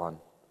Babylon,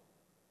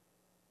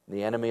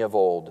 the enemy of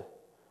old.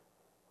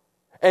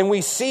 And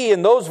we see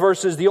in those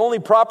verses the only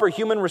proper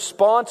human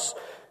response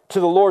to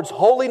the Lord's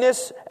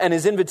holiness and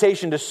his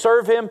invitation to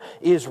serve him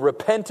is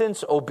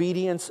repentance,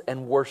 obedience,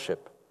 and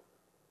worship.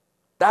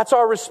 That's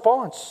our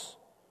response.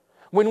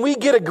 When we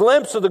get a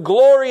glimpse of the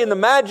glory and the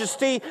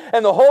majesty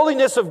and the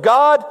holiness of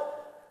God,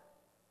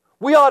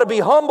 we ought to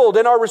be humbled,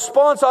 and our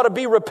response ought to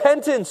be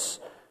repentance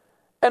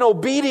and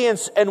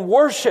obedience and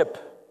worship.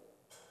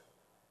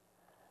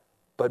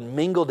 But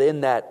mingled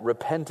in that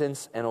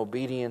repentance and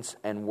obedience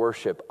and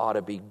worship ought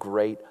to be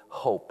great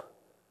hope.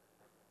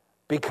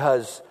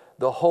 Because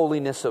the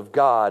holiness of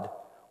God,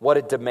 what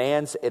it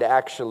demands, it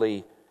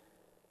actually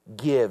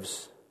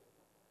gives.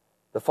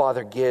 The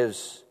Father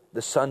gives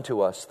the Son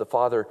to us. The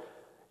Father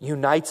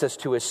unites us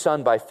to his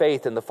Son by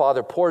faith, and the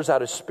Father pours out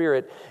his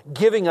Spirit,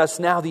 giving us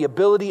now the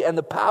ability and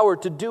the power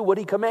to do what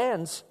he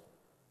commands.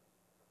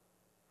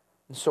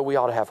 And so we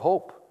ought to have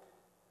hope.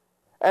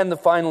 And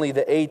finally,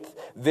 the eighth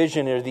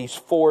vision are these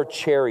 4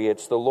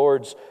 chariots, the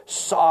Lord's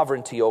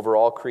sovereignty over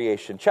all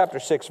creation. Chapter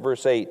 6,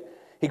 verse 8.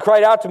 He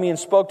cried out to me and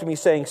spoke to me,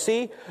 saying,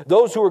 see,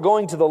 those who are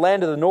going to the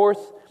land of the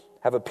north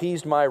have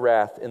appeased my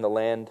wrath in the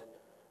land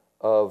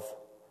of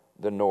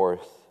the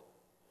north.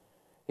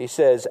 He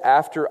says,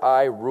 after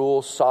I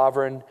rule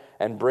sovereign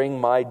and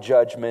bring my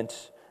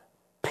judgment,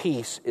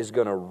 peace is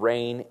going to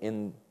reign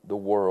in the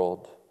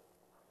world.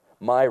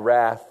 My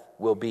wrath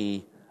will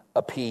be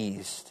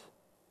appeased.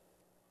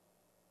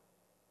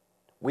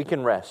 We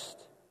can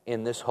rest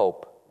in this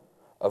hope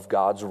of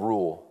God's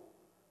rule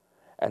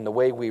And the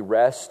way we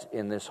rest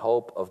in this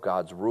hope of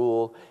God's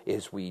rule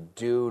is we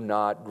do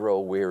not grow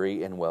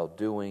weary in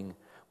well-doing.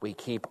 We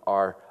keep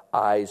our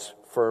eyes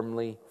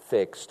firmly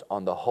fixed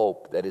on the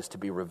hope that is to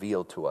be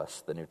revealed to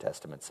us, the New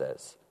Testament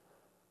says.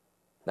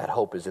 That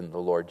hope is in the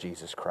Lord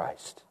Jesus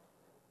Christ.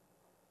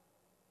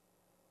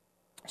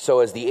 So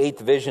as the 8th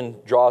vision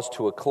draws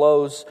to a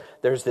close,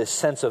 there's this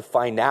sense of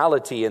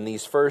finality in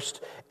these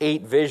first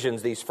 8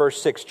 visions, these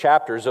first 6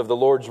 chapters of the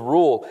Lord's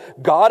rule.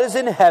 God is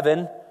in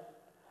heaven,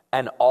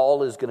 and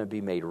all is going to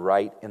be made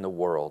right in the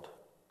world.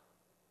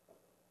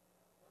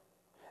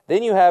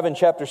 Then you have in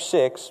chapter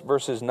 6,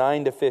 verses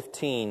 9 to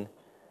 15,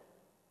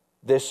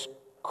 this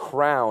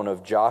crown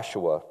of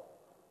Joshua.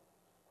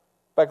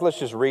 In fact, let's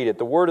just read it.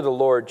 The word of the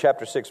Lord,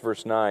 chapter 6,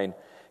 verse 9,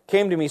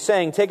 came to me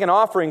saying, take an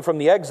offering from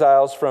the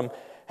exiles from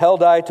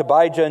Heldai,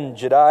 Tobijah, and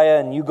Jedaiah,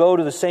 and you go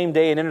to the same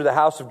day and enter the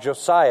house of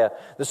Josiah,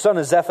 the son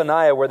of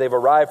Zephaniah, where they've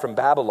arrived from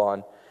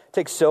Babylon.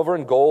 Take silver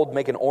and gold,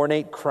 make an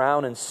ornate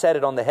crown, and set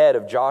it on the head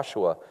of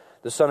Joshua,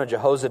 the son of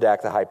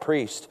Jehozadak, the high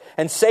priest,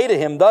 and say to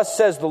him, thus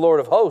says the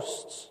Lord of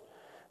hosts,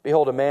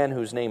 behold, a man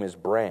whose name is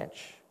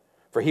Branch.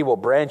 For he will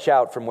branch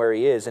out from where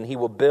he is, and he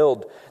will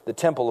build the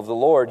temple of the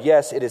Lord.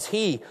 Yes, it is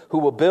he who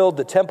will build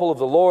the temple of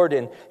the Lord,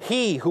 and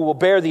he who will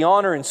bear the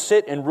honor and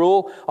sit and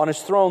rule on his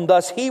throne.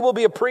 Thus he will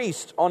be a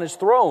priest on his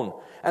throne,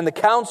 and the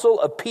counsel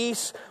of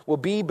peace will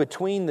be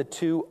between the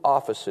 2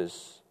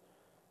 offices.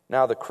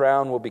 Now the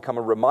crown will become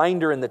a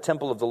reminder in the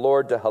temple of the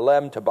Lord to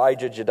Helem,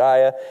 Tobijah,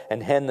 Jedaiah,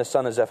 and Hen, the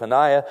son of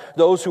Zephaniah.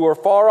 Those who are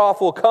far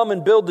off will come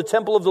and build the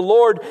temple of the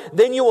Lord.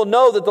 Then you will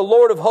know that the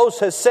Lord of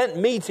hosts has sent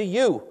me to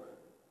you.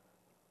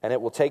 And it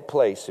will take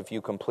place if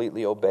you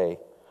completely obey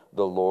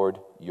the Lord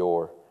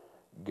your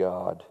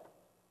God.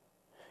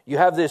 You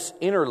have this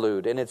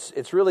interlude, and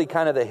it's really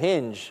kind of the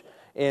hinge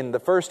in the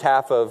first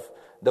half of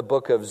the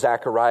book of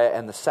Zechariah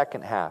and the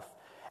second half.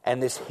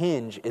 And this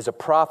hinge is a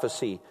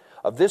prophecy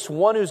of this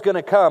one who's going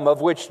to come,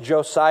 of which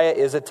Josiah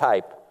is a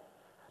type,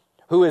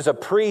 who is a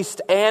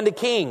priest and a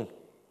king.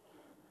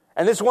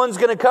 And this one's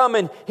going to come,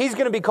 and he's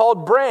going to be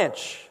called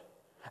Branch.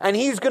 And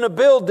he's going to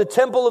build the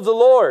temple of the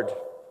Lord.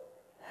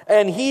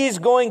 And he's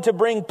going to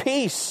bring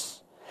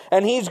peace.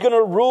 And he's going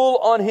to rule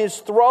on his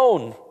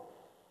throne.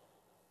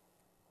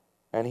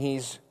 And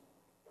he's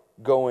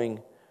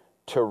going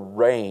to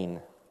reign.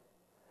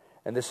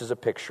 And this is a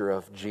picture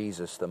of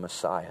Jesus, the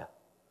Messiah,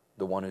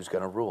 the one who's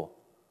going to rule.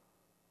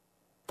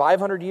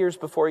 500 years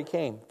before he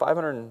came,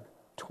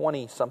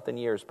 520-something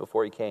years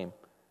before he came.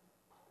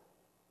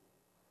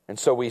 And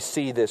so we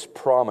see this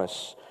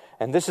promise.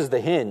 And this is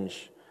the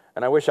hinge.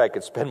 And I wish I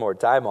could spend more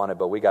time on it,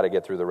 but we got to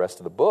get through the rest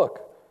of the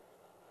book.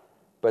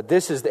 But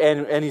this is,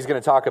 and he's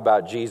going to talk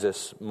about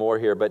Jesus more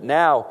here. But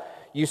now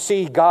you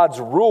see God's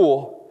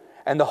rule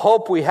and the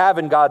hope we have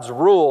in God's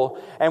rule.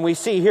 And we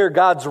see here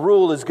God's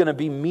rule is going to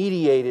be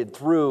mediated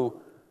through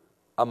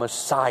a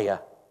Messiah,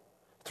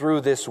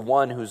 through this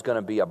one who's going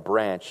to be a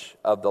branch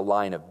of the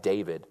line of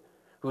David,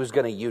 who's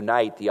going to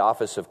unite the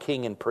office of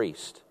king and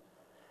priest,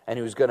 and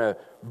who's going to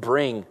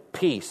bring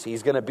peace.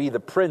 He's going to be the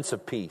Prince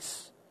of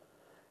Peace,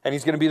 and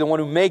he's going to be the one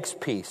who makes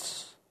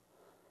peace.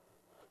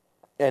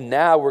 And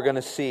now we're going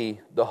to see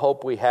the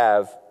hope we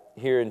have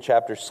here in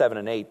chapters 7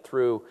 and 8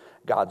 through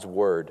God's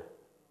Word.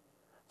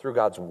 Through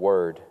God's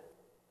Word.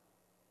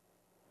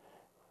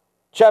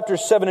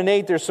 Chapters 7 and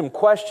 8, there's some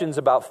questions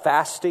about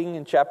fasting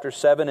in chapter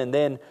 7, and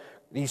then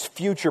these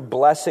future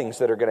blessings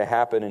that are going to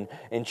happen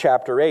in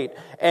chapter 8.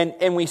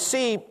 And we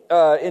see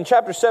in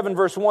chapter 7,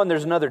 verse 1,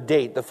 there's another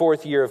date, the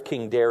 4th year of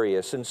King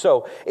Darius. And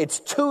so it's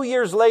 2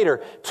 years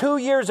later. 2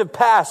 years have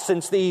passed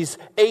since these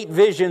 8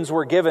 visions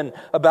were given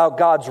about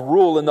God's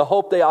rule and the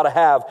hope they ought to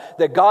have,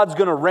 that God's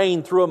going to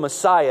reign through a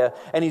Messiah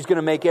and he's going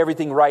to make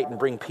everything right and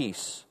bring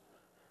peace.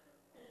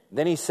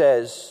 Then he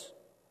says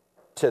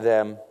to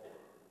them,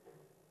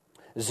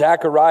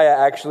 Zechariah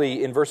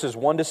actually, in verses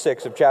 1 to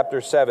 6 of chapter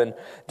 7,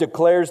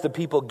 declares the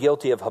people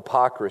guilty of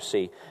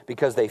hypocrisy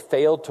because they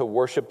failed to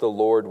worship the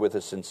Lord with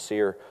a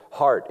sincere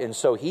heart. And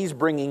so he's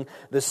bringing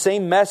the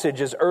same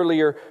message as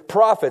earlier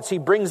prophets. He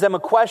brings them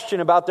a question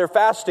about their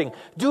fasting.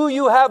 Do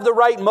you have the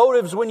right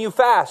motives when you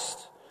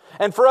fast?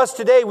 And for us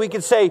today, we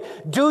could say,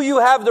 do you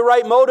have the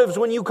right motives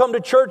when you come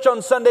to church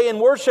on Sunday and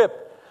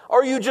worship?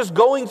 Are you just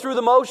going through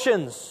the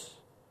motions?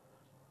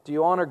 Do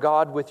you honor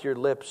God with your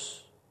lips?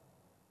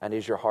 And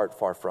is your heart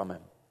far from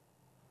him?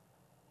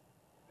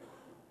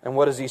 And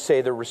what does he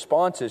say the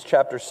response is?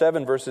 Chapter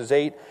 7, verses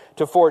 8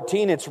 to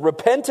 14, it's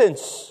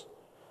repentance.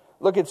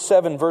 Look at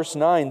 7, verse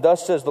 9.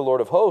 Thus says the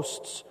Lord of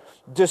hosts,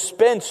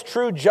 dispense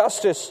true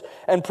justice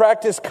and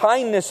practice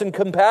kindness and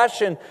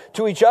compassion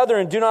to each other,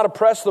 and do not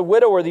oppress the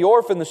widow or the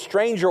orphan, the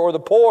stranger or the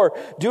poor.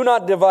 Do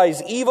not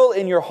devise evil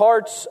in your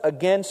hearts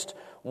against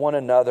one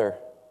another.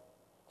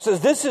 It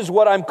says, this is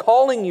what I'm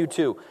calling you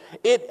to.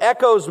 It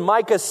echoes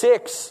Micah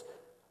 6.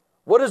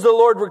 What does the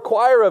Lord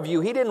require of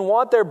you? He didn't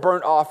want their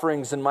burnt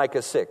offerings in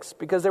Micah 6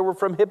 because they were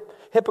from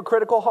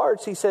hypocritical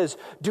hearts. He says,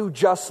 do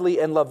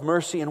justly and love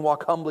mercy and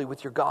walk humbly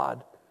with your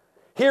God.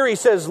 Here he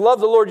says, love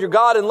the Lord your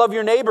God and love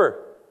your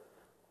neighbor.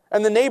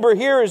 And the neighbor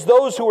here is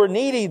those who are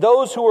needy,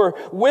 those who are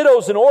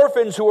widows and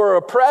orphans, who are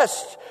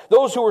oppressed,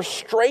 those who are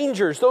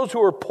strangers, those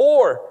who are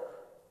poor.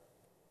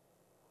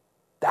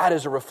 That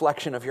is a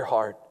reflection of your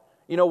heart.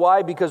 You know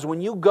why? Because when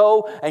you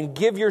go and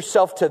give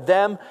yourself to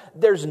them,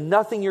 there's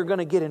nothing you're going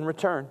to get in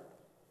return.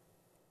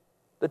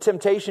 The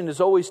temptation is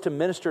always to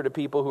minister to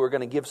people who are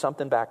going to give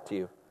something back to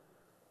you.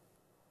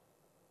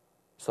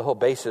 It's the whole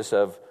basis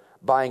of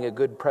buying a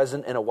good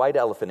present and a white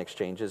elephant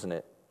exchange, isn't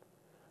it?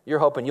 You're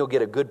hoping you'll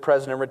get a good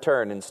present in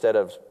return instead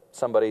of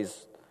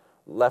somebody's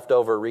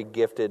leftover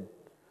re-gifted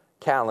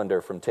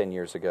calendar from 10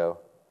 years ago.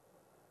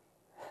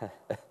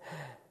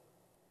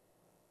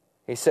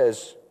 He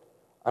says,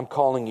 I'm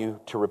calling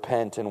you to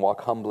repent and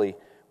walk humbly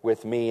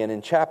with me. And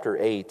in chapter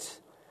 8,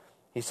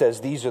 he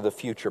says, these are the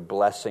future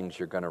blessings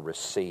you're going to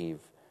receive.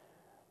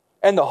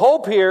 And the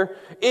hope here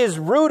is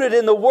rooted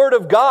in the Word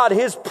of God,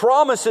 His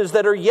promises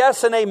that are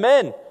yes and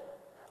amen.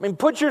 I mean,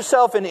 put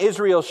yourself in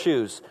Israel's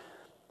shoes.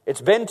 It's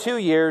been 2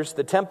 years.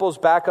 The temple's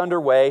back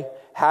underway.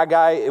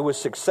 Haggai, it was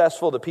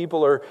successful. The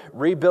people are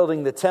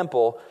rebuilding the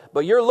temple.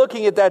 But you're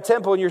looking at that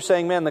temple and you're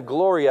saying, man, the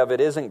glory of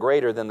it isn't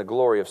greater than the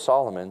glory of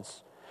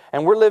Solomon's.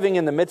 And we're living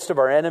in the midst of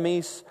our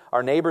enemies.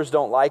 Our neighbors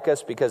don't like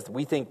us because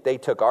we think they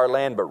took our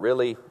land, but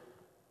really,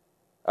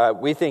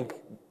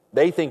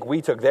 they think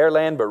we took their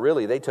land, but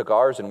really they took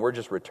ours, and we're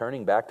just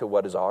returning back to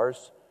what is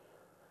ours.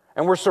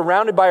 And we're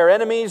surrounded by our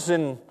enemies,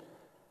 and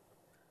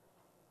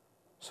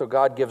so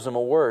God gives them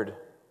a word,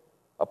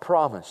 a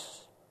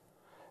promise,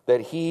 that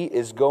He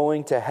is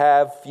going to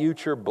have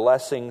future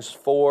blessings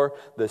for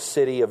the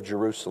city of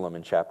Jerusalem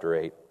in chapter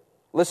 8.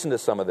 Listen to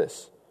some of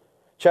this.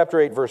 Chapter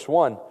 8, verse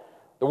 1.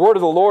 The word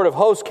of the Lord of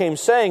hosts came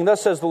saying,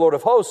 thus says the Lord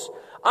of hosts,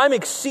 I'm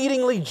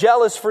exceedingly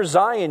jealous for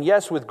Zion.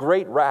 Yes, with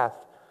great wrath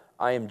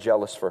I am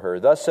jealous for her.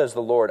 Thus says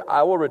the Lord,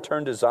 I will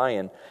return to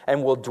Zion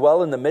and will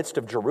dwell in the midst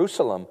of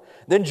Jerusalem.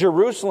 Then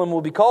Jerusalem will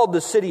be called the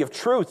city of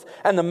truth,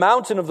 and the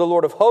mountain of the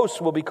Lord of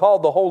hosts will be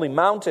called the holy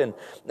mountain.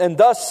 And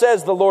thus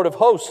says the Lord of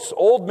hosts,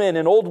 old men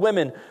and old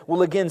women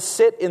will again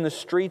sit in the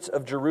streets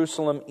of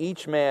Jerusalem,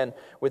 each man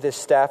with his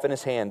staff in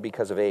his hand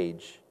because of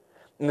age.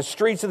 And the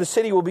streets of the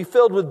city will be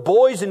filled with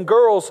boys and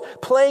girls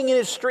playing in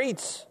its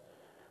streets.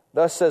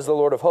 Thus says the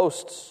Lord of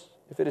hosts,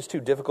 if it is too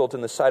difficult in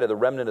the sight of the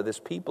remnant of this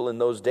people in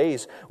those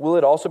days, will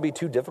it also be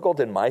too difficult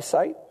in my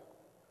sight?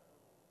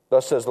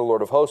 Thus says the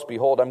Lord of hosts,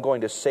 behold, I'm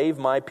going to save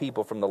my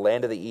people from the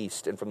land of the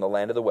east and from the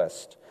land of the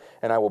west.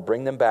 And I will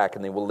bring them back,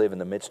 and they will live in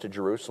the midst of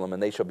Jerusalem,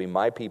 and they shall be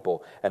my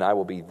people, and I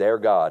will be their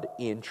God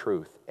in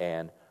truth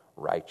and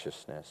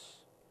righteousness.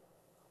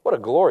 What a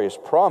glorious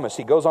promise.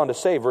 He goes on to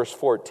say, verse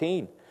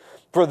 14,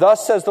 for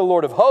thus says the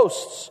Lord of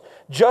hosts,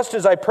 just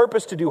as I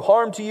purposed to do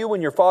harm to you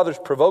when your fathers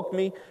provoked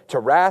me to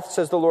wrath,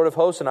 says the Lord of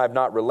hosts, and I have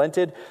not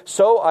relented,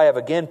 so I have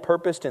again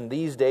purposed in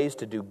these days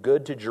to do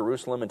good to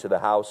Jerusalem and to the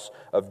house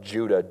of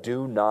Judah.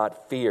 Do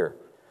not fear.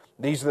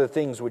 These are the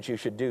things which you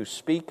should do.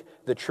 Speak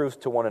the truth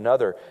to one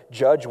another.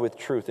 Judge with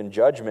truth and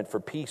judgment for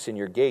peace in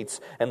your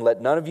gates. And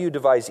let none of you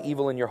devise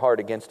evil in your heart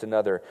against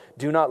another.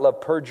 Do not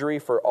love perjury,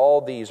 for all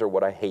these are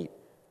what I hate,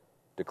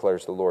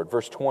 declares the Lord.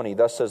 Verse 20,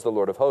 thus says the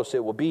Lord of hosts,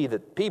 it will be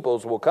that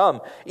peoples will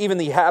come, even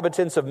the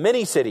inhabitants of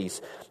many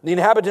cities. The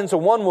inhabitants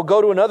of one will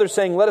go to another,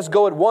 saying, let us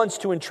go at once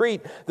to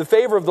entreat the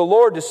favor of the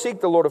Lord, to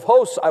seek the Lord of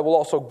hosts. I will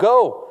also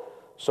go.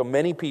 So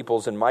many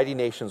peoples and mighty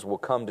nations will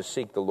come to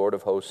seek the Lord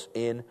of hosts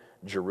in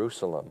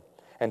Jerusalem,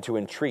 and to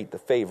entreat the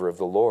favor of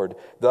the Lord.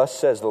 Thus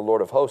says the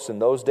Lord of hosts, in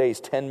those days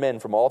 10 men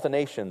from all the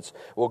nations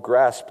will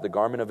grasp the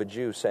garment of a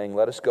Jew, saying,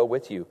 let us go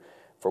with you,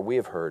 for we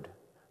have heard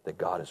that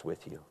God is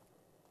with you.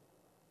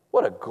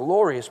 What a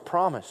glorious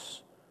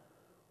promise.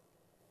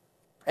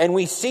 And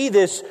we see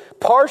this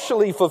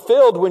partially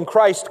fulfilled when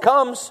Christ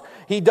comes.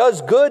 He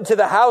does good to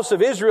the house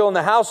of Israel and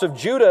the house of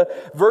Judah.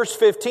 Verse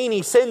 15,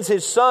 He sends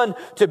His Son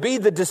to be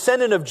the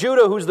descendant of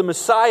Judah, who's the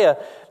Messiah.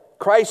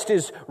 Christ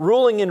is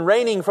ruling and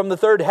reigning from the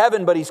third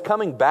heaven, but He's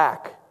coming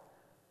back.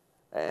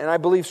 And I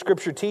believe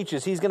Scripture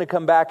teaches He's going to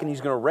come back and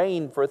He's going to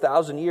reign for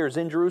 1,000 years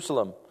in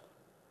Jerusalem.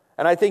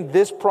 And I think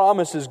this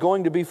promise is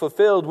going to be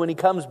fulfilled when He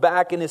comes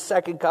back in His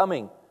second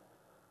coming.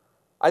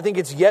 I think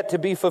it's yet to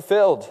be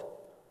fulfilled.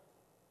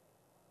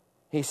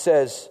 He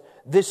says,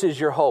 this is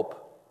your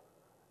hope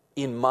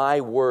in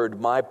my word,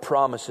 my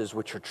promises,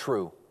 which are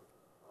true.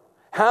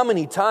 How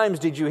many times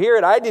did you hear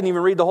it? I didn't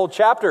even read the whole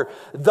chapter.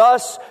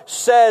 Thus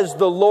says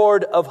the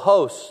Lord of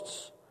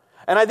hosts.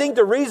 And I think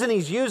the reason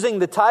He's using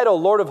the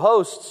title Lord of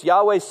hosts,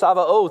 Yahweh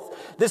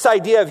Sabaoth, this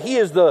idea of He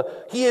is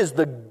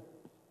the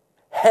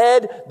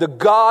head, the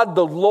God,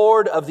 the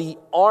Lord of the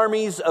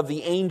armies of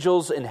the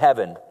angels in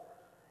heaven.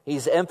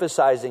 He's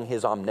emphasizing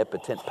His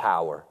omnipotent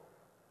power.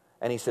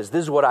 And He says,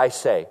 this is what I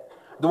say.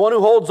 The one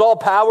who holds all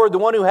power, the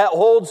one who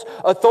holds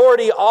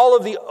authority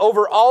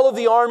over all of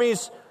the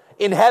armies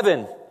in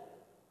heaven.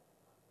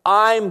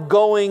 I'm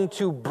going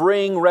to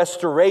bring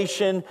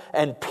restoration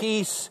and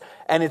peace,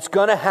 and it's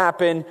going to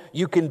happen.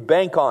 You can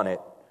bank on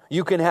it.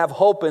 You can have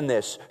hope in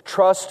this.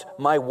 Trust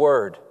my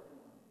word.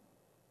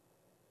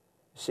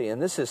 See, and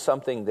this is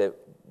something that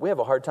we have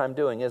a hard time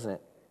doing, isn't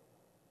it?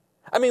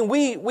 I mean,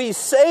 we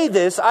say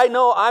this. I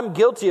know I'm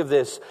guilty of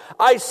this.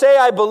 I say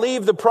I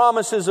believe the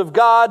promises of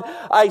God.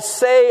 I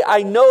say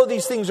I know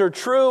these things are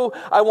true.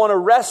 I want to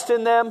rest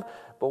in them.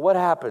 But what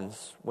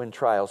happens when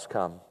trials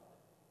come?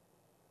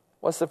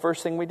 What's the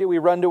first thing we do? We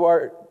run to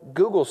our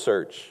Google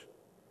search.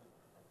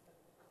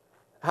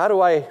 How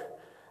do I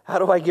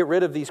get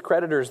rid of these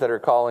creditors that are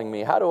calling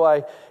me? How do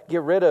I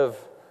get rid of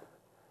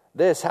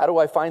this? How do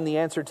I find the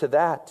answer to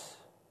that?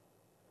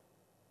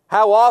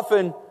 How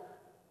often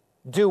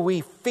do we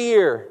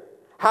fear?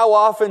 How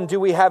often do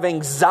we have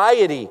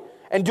anxiety?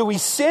 And do we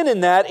sin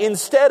in that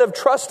instead of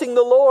trusting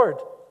the Lord?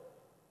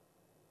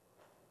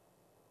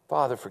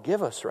 Father,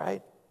 forgive us,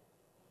 right?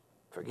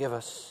 Forgive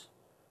us.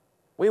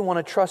 We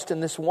want to trust in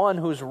this one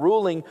who's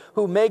ruling,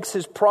 who makes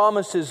his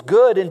promises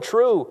good and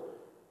true.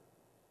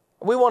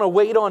 We want to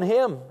wait on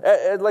him.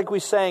 Like we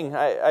sang,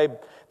 I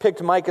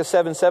picked Micah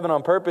 7:7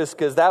 on purpose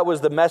because that was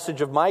the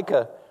message of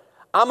Micah.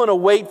 I'm going to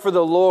wait for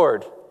the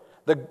Lord,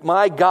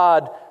 my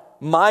God,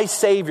 my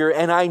Savior,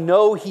 and I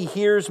know He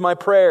hears my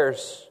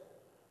prayers.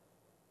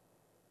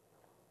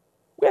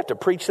 We have to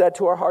preach that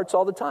to our hearts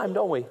all the time,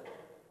 don't we?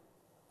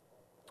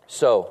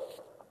 So,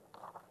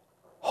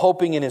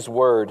 hoping in His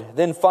Word.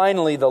 Then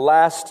finally, the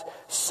last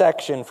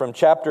section from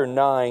chapter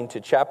 9 to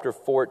chapter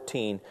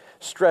 14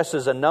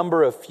 stresses a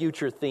number of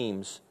future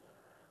themes,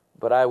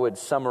 but I would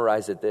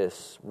summarize it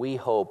this: we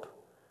hope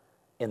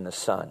in the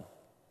Son.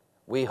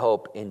 We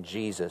hope in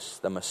Jesus,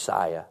 the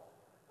Messiah.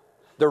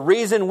 The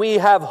reason we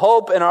have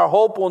hope and our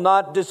hope will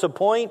not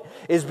disappoint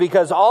is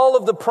because all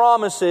of the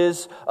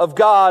promises of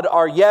God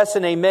are yes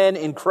and amen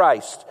in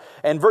Christ.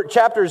 And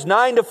chapters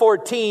 9 to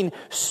 14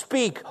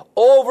 speak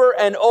over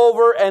and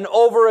over and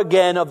over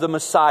again of the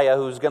Messiah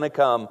who's going to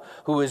come,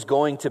 who is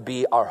going to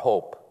be our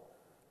hope.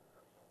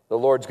 The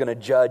Lord's going to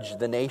judge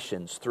the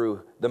nations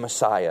through the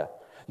Messiah.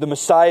 The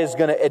Messiah is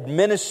going to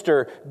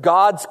administer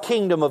God's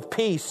kingdom of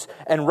peace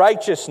and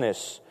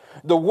righteousness.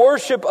 The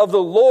worship of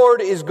the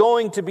Lord is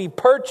going to be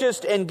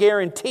purchased and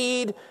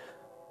guaranteed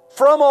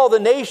from all the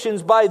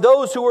nations by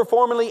those who were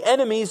formerly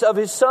enemies of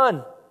His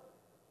Son.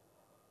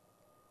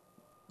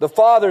 The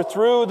Father,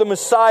 through the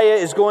Messiah,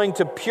 is going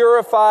to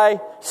purify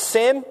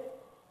sin.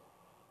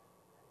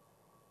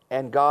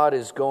 And God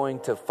is going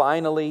to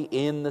finally,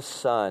 in the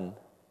Son,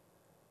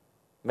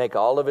 make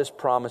all of His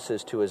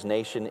promises to His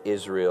nation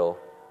Israel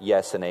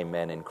yes and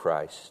amen in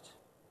Christ.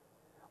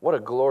 What a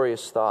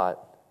glorious thought.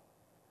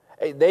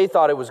 They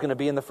thought it was going to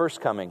be in the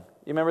first coming.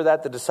 You remember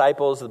that? The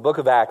disciples, the book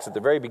of Acts, at the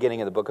very beginning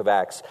of the book of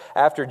Acts,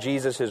 after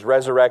Jesus is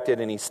resurrected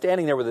and He's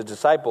standing there with the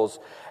disciples,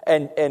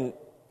 and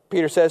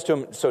Peter says to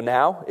him, so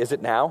now? Is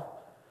it now?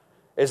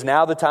 Is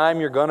now the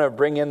time you're going to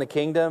bring in the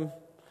kingdom?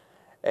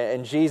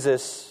 And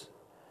Jesus,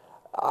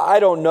 I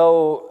don't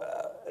know,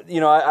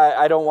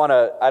 I don't want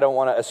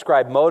to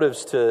ascribe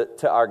motives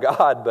to our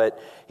God, but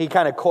He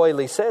kind of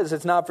coyly says,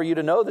 it's not for you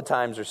to know the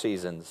times or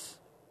seasons.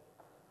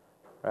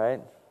 Right?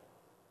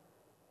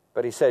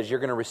 But He says, you're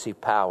going to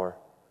receive power.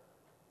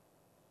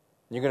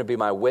 You're going to be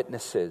my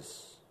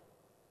witnesses,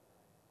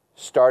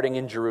 starting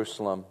in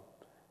Jerusalem,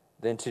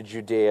 then to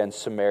Judea and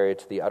Samaria,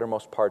 to the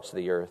uttermost parts of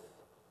the earth.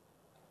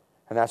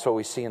 And that's what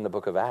we see in the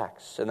book of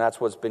Acts. And that's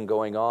what's been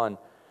going on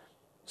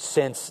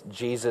since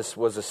Jesus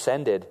was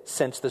ascended,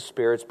 since the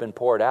Spirit's been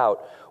poured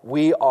out.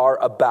 We are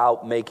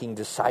about making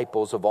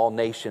disciples of all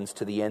nations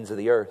to the ends of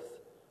the earth.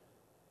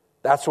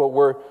 That's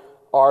what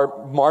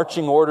our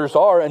marching orders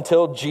are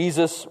until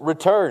Jesus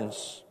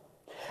returns.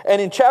 And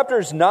in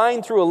chapters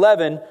 9 through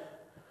 11,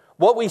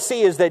 what we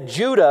see is that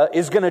Judah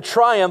is going to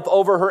triumph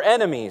over her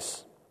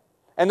enemies.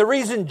 And the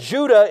reason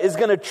Judah is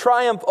going to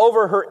triumph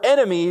over her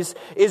enemies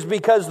is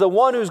because the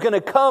one who's going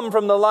to come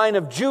from the line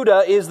of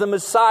Judah is the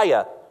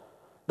Messiah,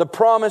 the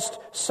promised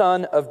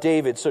son of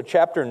David. So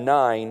chapter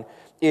 9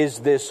 is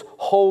this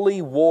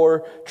holy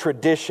war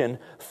tradition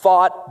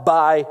fought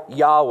by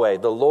Yahweh.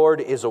 The Lord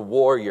is a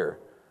warrior.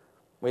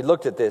 We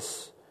looked at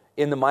this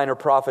in the Minor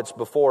Prophets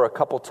before a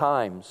couple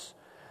times.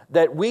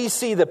 That we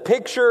see the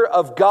picture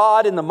of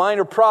God in the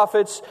Minor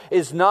Prophets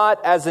is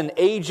not as an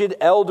aged,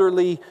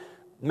 elderly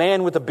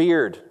man with a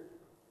beard.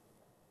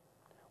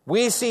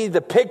 We see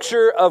the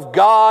picture of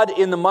God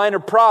in the Minor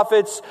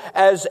Prophets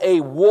as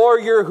a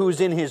warrior who's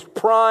in his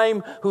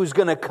prime, who's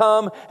going to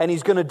come and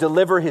He's going to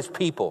deliver His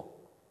people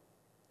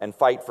and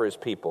fight for His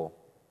people.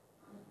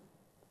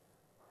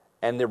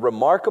 And the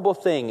remarkable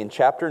thing in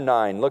chapter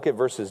 9, look at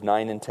verses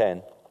 9 and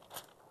 10.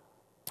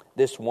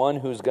 This one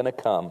who's going to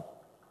come,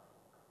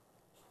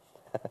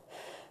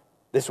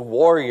 this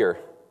warrior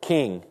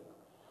king.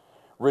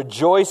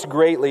 Rejoice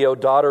greatly, O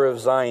daughter of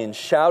Zion.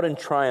 Shout in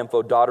triumph,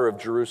 O daughter of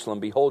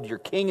Jerusalem. Behold, your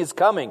king is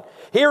coming.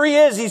 Here He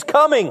is, He's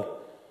coming.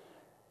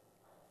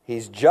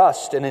 He's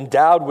just and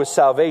endowed with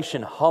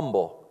salvation,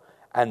 humble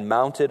and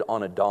mounted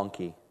on a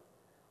donkey,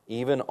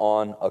 even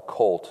on a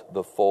colt,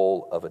 the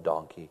foal of a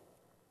donkey.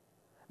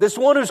 This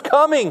one who's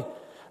coming,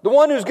 the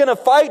one who's going to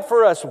fight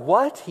for us.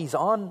 What? He's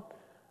on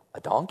a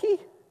donkey?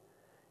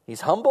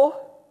 He's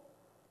humble?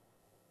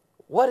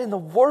 What in the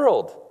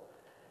world?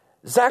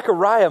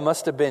 Zechariah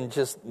must have been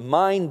just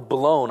mind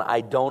blown.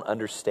 I don't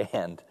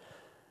understand.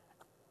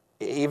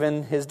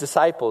 Even his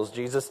disciples,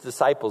 Jesus'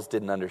 disciples,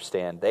 didn't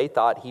understand. They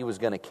thought he was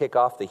going to kick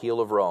off the heel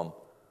of Rome.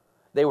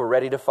 They were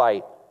ready to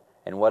fight.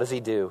 And what does he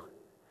do?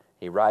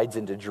 He rides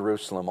into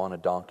Jerusalem on a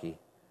donkey.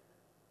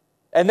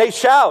 And they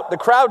shout, the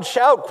crowd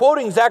shout,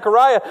 quoting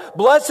Zechariah,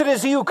 "Blessed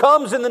is he who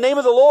comes in the name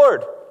of the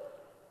Lord."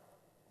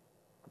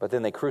 But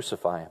then they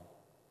crucify him.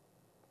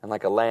 And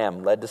like a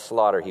lamb led to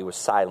slaughter, he was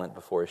silent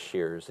before his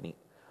shearers, and he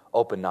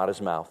opened not his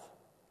mouth.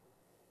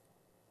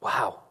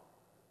 Wow.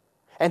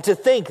 And to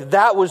think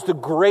that was the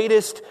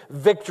greatest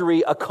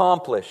victory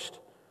accomplished.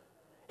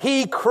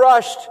 He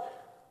crushed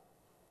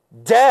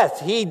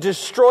death. He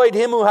destroyed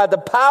him who had the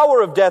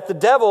power of death, the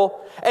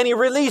devil, and he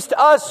released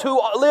us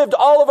who lived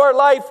all of our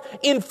life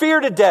in fear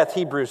to death,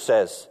 Hebrews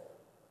says.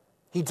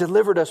 He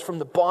delivered us from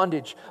the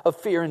bondage of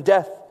fear and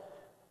death.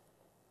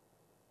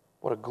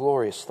 What a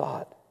glorious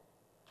thought.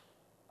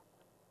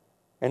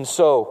 And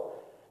so,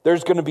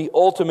 there's going to be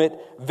ultimate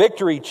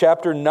victory.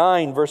 Chapter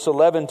 9, verse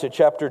 11 to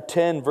chapter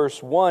 10,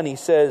 verse 1, he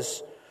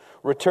says,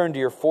 "Return to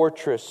your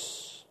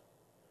fortress."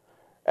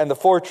 And the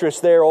fortress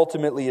there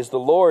ultimately is the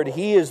Lord.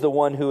 He is the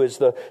one who is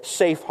the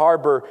safe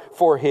harbor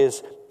for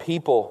his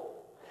people.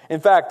 In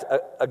fact,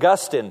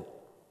 Augustine,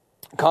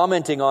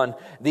 commenting on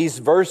these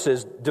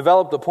verses,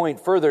 developed the point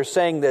further,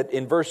 saying that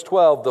in verse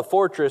 12, the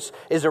fortress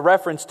is a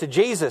reference to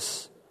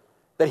Jesus.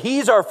 That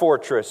he's our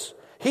fortress.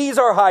 He's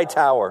our high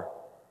tower.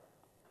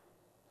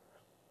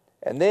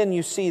 And then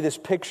you see this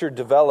picture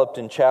developed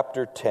in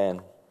chapter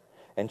 10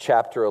 and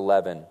chapter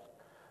 11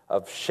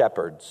 of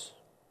shepherds.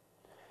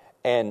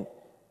 And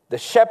the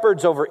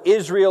shepherds over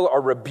Israel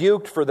are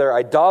rebuked for their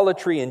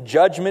idolatry and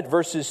judgment,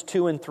 verses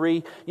 2 and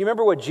 3. You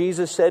remember what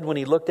Jesus said when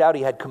he looked out?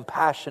 He had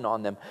compassion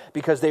on them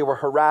because they were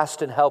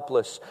harassed and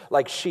helpless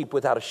like sheep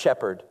without a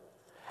shepherd.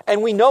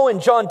 And we know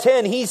in John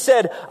 10, he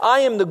said,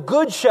 "I am the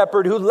good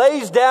shepherd who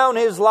lays down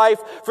his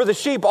life for the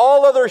sheep.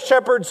 All other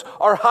shepherds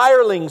are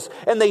hirelings,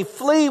 and they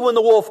flee when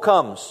the wolf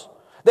comes.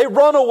 They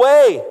run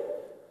away.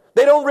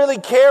 They don't really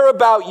care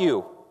about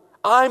you.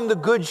 I'm the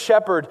good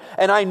shepherd,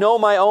 and I know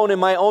my own, and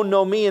my own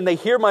know me, and they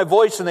hear my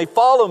voice, and they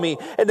follow me,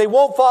 and they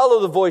won't follow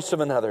the voice of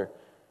another."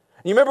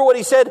 And you remember what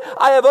he said?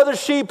 "I have other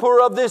sheep who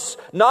are of this,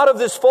 not of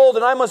this fold,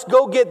 and I must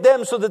go get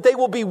them so that they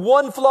will be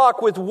one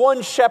flock with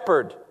one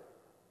shepherd."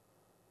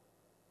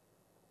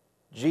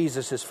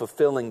 Jesus is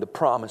fulfilling the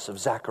promise of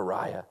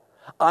Zechariah.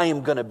 I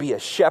am going to be a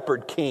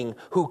shepherd king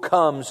who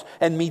comes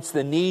and meets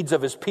the needs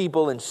of his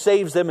people and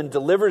saves them and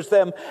delivers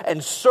them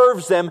and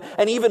serves them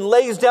and even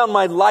lays down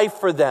my life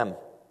for them. In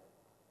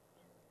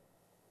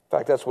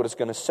fact, that's what it's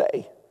going to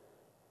say.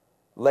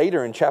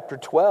 Later in chapter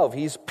 12,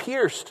 he's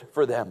pierced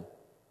for them.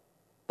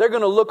 They're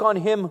going to look on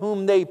him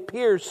whom they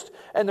pierced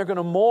and they're going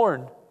to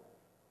mourn.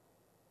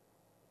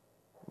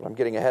 But I'm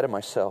getting ahead of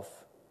myself.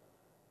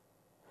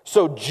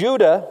 So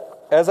Judah,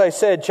 as I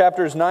said,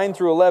 chapters 9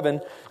 through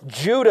 11,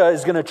 Judah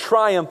is going to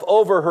triumph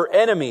over her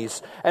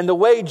enemies. And the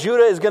way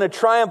Judah is going to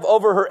triumph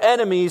over her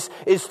enemies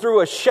is through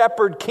a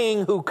shepherd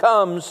king who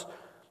comes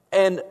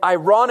and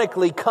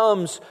ironically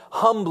comes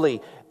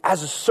humbly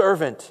as a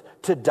servant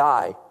to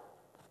die.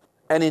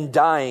 And in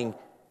dying,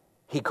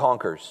 he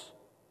conquers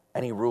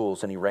and he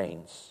rules and he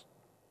reigns.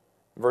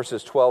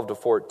 Verses 12 to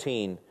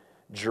 14,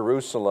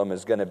 Jerusalem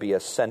is going to be a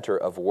center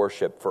of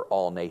worship for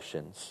all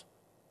nations.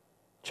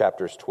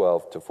 Chapters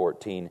 12 to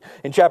 14.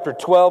 In chapter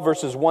 12,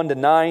 verses 1 to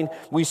 9,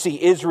 we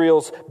see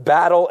Israel's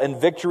battle and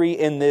victory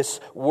in this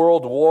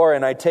world war.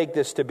 And I take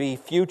this to be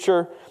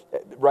future,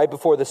 right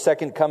before the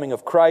second coming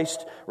of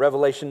Christ.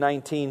 Revelation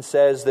 19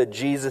 says that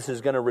Jesus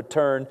is going to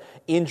return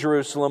in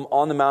Jerusalem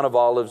on the Mount of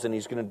Olives, and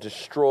he's going to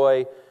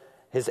destroy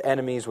his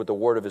enemies with the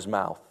word of his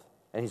mouth.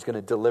 And he's going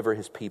to deliver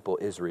his people,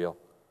 Israel.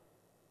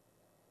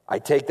 I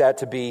take that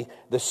to be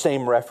the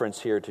same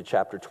reference here to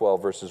chapter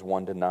 12, verses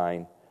 1 to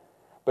 9.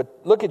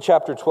 But look at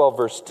chapter 12,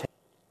 verse 10.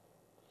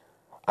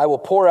 "I will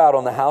pour out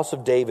on the house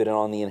of David and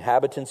on the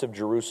inhabitants of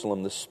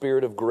Jerusalem the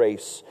spirit of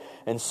grace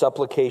and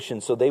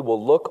supplication, so they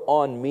will look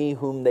on me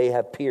whom they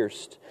have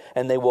pierced,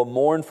 and they will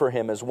mourn for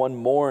him as one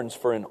mourns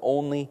for an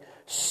only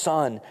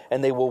son,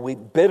 and they will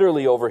weep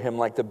bitterly over him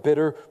like the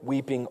bitter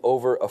weeping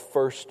over a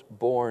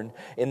firstborn.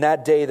 In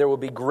that day there will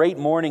be great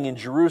mourning in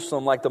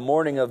Jerusalem like the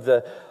mourning of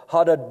the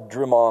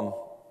Hadadrimmon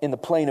in the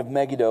plain of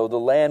Megiddo. The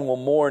land will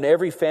mourn,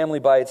 every family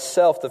by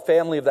itself, the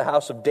family of the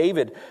house of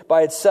David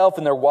by itself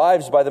and their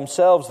wives by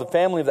themselves, the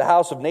family of the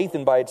house of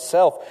Nathan by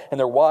itself and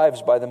their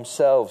wives by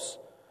themselves,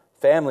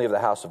 family of the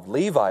house of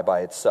Levi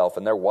by itself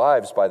and their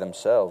wives by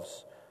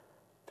themselves,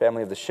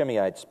 family of the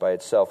Shimeites by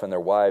itself and their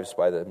wives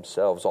by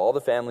themselves, all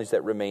the families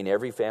that remain,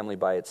 every family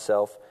by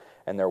itself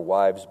and their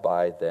wives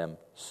by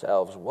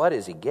themselves." What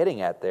is he getting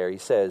at there? He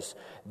says,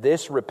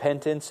 this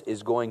repentance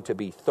is going to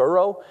be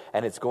thorough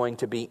and it's going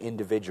to be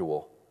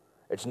individual.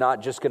 It's not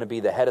just going to be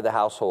the head of the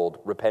household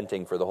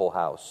repenting for the whole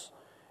house.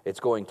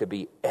 It's going to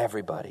be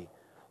everybody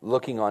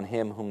looking on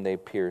him whom they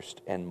pierced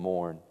and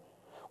mourn.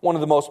 One of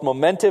the most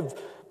momentous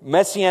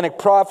messianic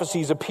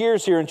prophecies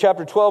appears here in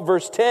chapter 12,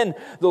 verse 10.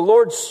 The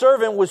Lord's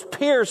servant was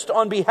pierced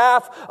on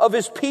behalf of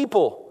his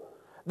people.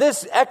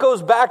 This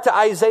echoes back to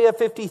Isaiah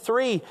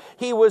 53.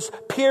 He was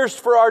pierced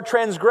for our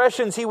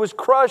transgressions. He was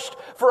crushed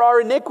for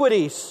our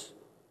iniquities.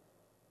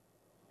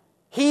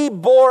 He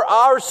bore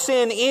our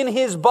sin in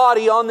His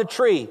body on the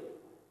tree.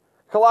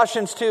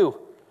 Colossians 2.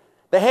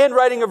 The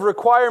handwriting of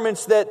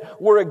requirements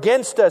that were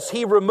against us,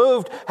 He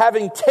removed,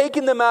 having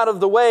taken them out of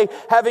the way,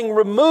 having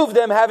removed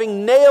them,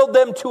 having nailed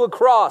them to a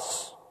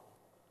cross.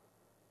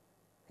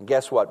 And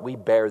guess what? We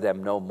bear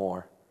them no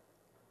more.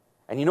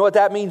 And you know what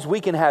that means?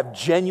 We can have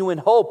genuine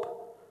hope.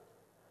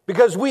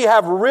 Because we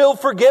have real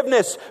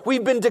forgiveness.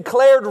 We've been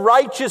declared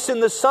righteous in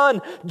the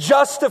Son,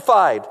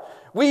 justified.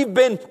 We've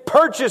been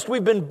purchased,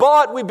 we've been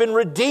bought, we've been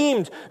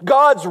redeemed.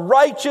 God's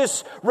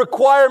righteous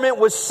requirement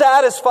was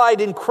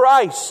satisfied in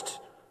Christ.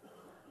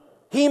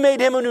 He made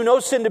Him who knew no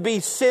sin to be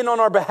sin on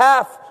our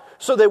behalf,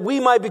 so that we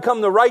might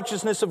become the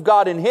righteousness of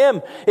God in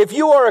Him. If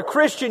you are a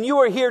Christian, you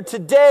are here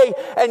today,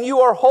 and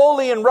you are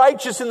holy and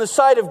righteous in the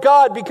sight of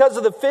God because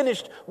of the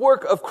finished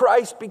work of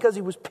Christ, because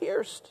He was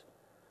pierced.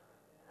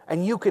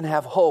 And you can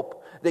have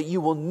hope that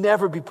you will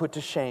never be put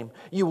to shame.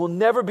 You will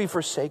never be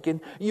forsaken.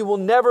 You will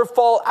never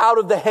fall out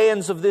of the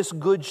hands of this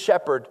good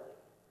shepherd.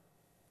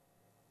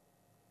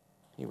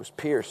 He was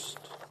pierced.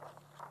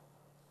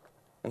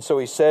 And so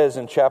he says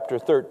in chapter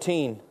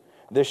 13,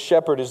 this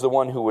shepherd is the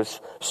one who was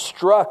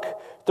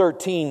struck,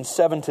 13,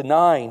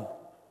 7-9.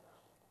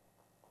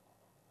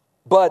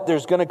 But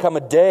there's going to come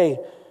a day,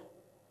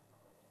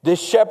 this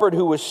shepherd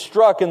who was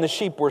struck and the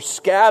sheep were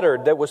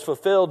scattered, that was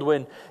fulfilled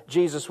when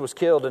Jesus was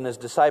killed and His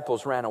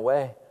disciples ran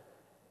away.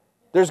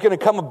 There's going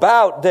to come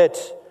about that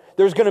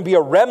there's going to be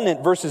a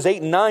remnant, verses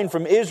 8 and 9,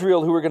 from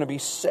Israel who are going to be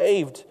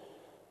saved.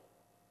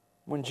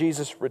 When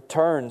Jesus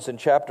returns in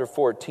chapter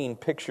 14,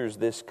 pictures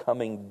this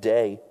coming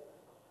day.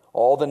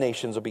 All the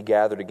nations will be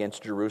gathered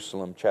against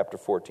Jerusalem, chapter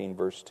 14,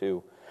 verse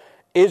 2.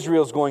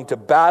 Israel's going to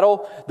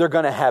battle. They're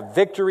going to have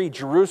victory.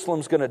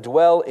 Jerusalem's going to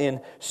dwell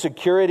in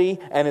security.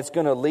 And it's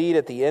going to lead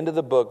at the end of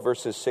the book,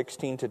 verses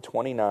 16 to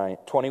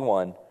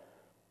 21,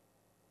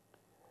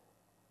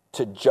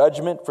 to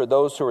judgment for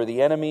those who are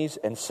the enemies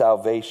and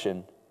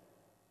salvation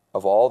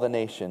of all the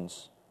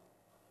nations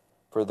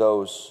for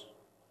those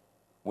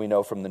we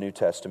know from the New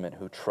Testament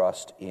who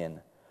trust in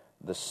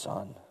the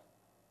Son.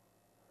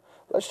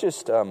 Let's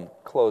just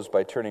close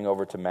by turning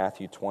over to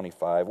Matthew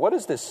 25. What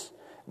does this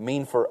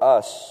mean for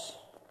us?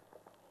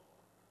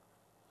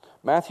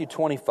 Matthew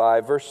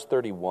 25, verse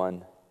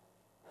 31,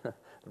 the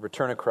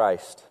return of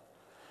Christ.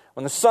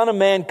 When the Son of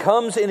Man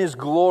comes in His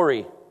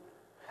glory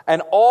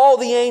and all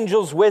the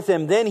angels with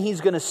Him, then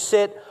He's going to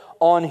sit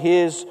on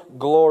His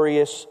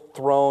glorious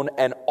throne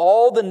and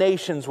all the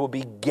nations will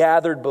be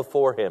gathered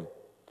before Him.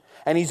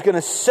 And He's going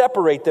to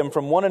separate them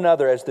from one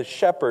another as the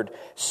shepherd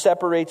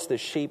separates the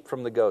sheep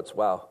from the goats.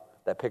 Wow,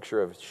 that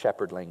picture of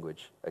shepherd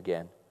language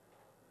again.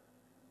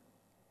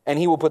 And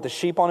He will put the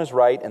sheep on His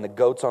right and the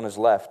goats on His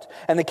left.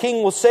 And the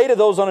King will say to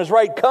those on His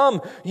right,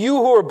 "Come, you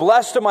who are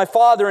blessed of my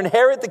Father,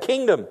 inherit the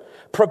kingdom,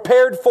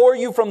 prepared for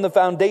you from the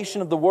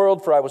foundation of the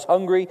world. For I was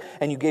hungry,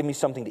 and you gave me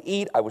something to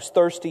eat. I was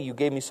thirsty, you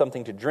gave me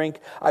something to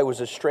drink. I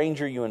was a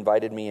stranger, you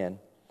invited me in.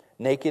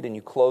 Naked, and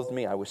you clothed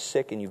me. I was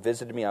sick, and you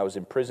visited me. I was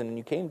in prison, and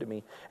you came to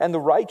me." And the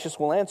righteous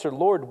will answer,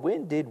 "Lord,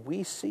 when did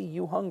we see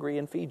you hungry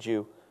and feed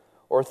you?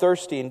 Or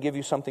thirsty and give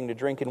you something to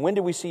drink? And when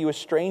did we see you a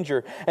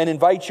stranger and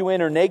invite you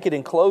in, or naked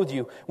and clothe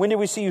you? When did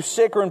we see you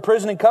sick or in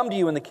prison and come to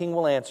you?" And the King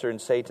will answer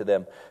and say to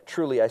them,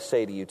 "Truly I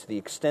say to you, to the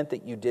extent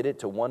that you did it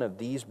to one of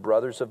these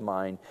brothers of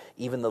mine,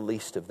 even the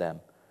least of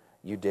them,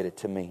 you did it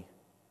to me."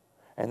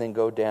 And then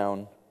go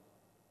down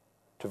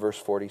to verse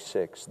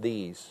 46.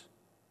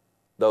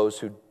 Those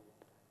who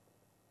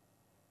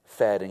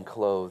fed and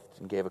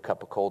clothed and gave a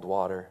cup of cold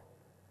water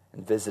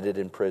and visited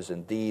in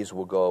prison, these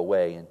will go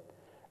away, and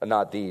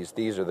not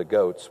these are the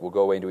goats, will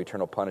go away into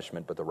eternal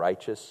punishment, but the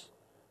righteous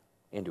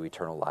into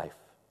eternal life.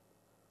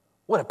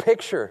 What a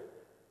picture.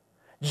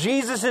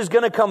 Jesus is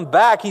going to come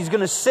back. He's going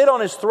to sit on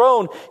His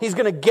throne. He's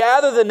going to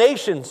gather the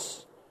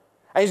nations.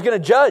 And He's going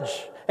to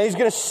judge. And He's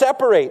going to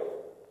separate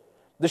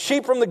the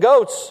sheep from the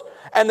goats.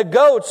 And the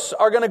goats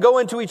are going to go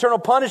into eternal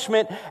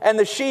punishment. And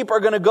the sheep are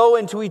going to go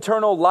into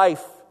eternal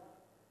life.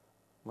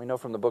 We know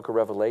from the book of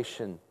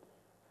Revelation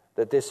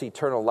that this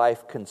eternal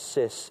life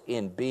consists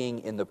in being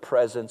in the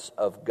presence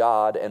of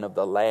God and of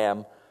the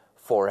Lamb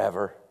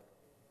forever.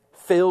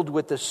 Filled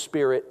with the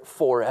Spirit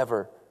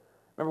forever.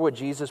 Remember what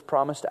Jesus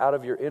promised? "Out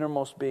of your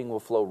innermost being will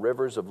flow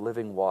rivers of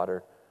living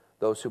water,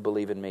 those who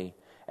believe in me."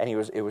 And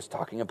it was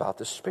talking about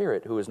the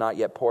Spirit who is not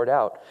yet poured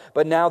out.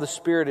 But now the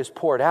Spirit is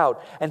poured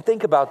out. And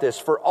think about this.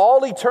 For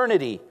all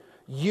eternity,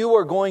 you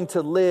are going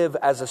to live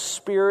as a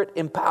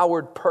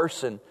Spirit-empowered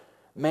person,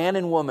 man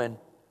and woman,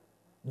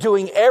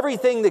 doing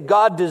everything that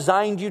God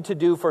designed you to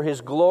do for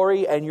His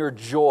glory and your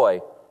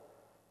joy,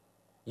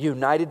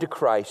 united to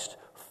Christ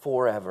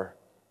forever,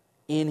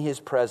 in His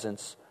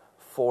presence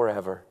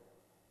forever.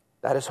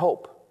 That is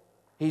hope.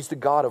 He's the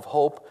God of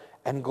hope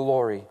and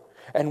glory.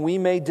 And we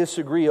may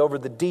disagree over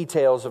the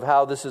details of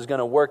how this is going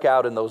to work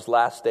out in those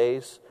last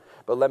days,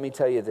 but let me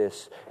tell you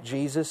this,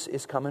 Jesus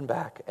is coming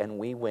back and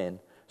we win,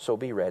 so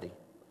be ready.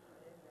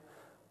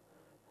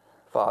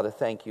 Father,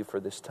 thank you for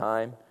this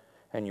time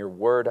and your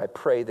word. I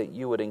pray that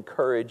you would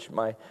encourage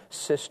my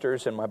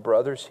sisters and my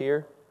brothers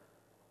here.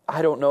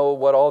 I don't know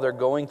what all they're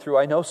going through.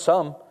 I know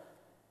some.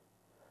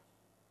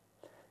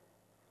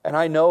 And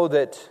I know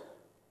that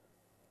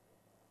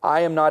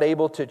I am not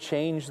able to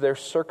change their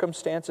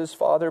circumstances,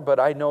 Father, but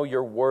I know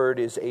your word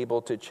is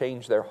able to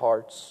change their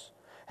hearts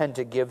and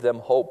to give them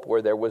hope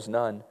where there was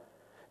none,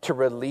 to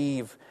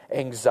relieve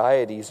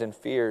anxieties and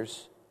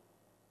fears.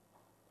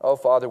 Oh,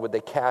 Father, would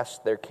they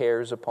cast their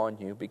cares upon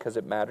you because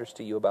it matters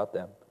to you about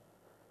them.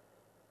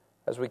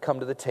 As we come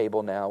to the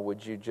table now,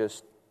 would you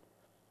just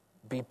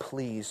be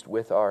pleased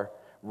with our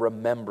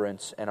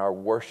remembrance and our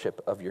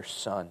worship of your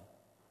Son?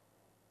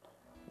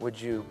 Would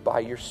you,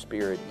 by your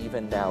Spirit,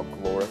 even now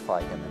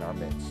glorify him in our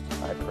midst?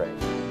 I pray. In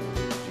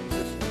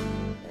Jesus'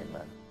 name,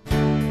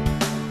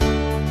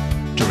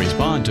 amen. To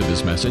respond to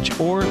this message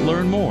or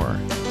learn more,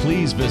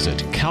 please visit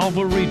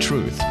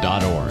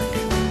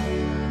calvarytruth.org.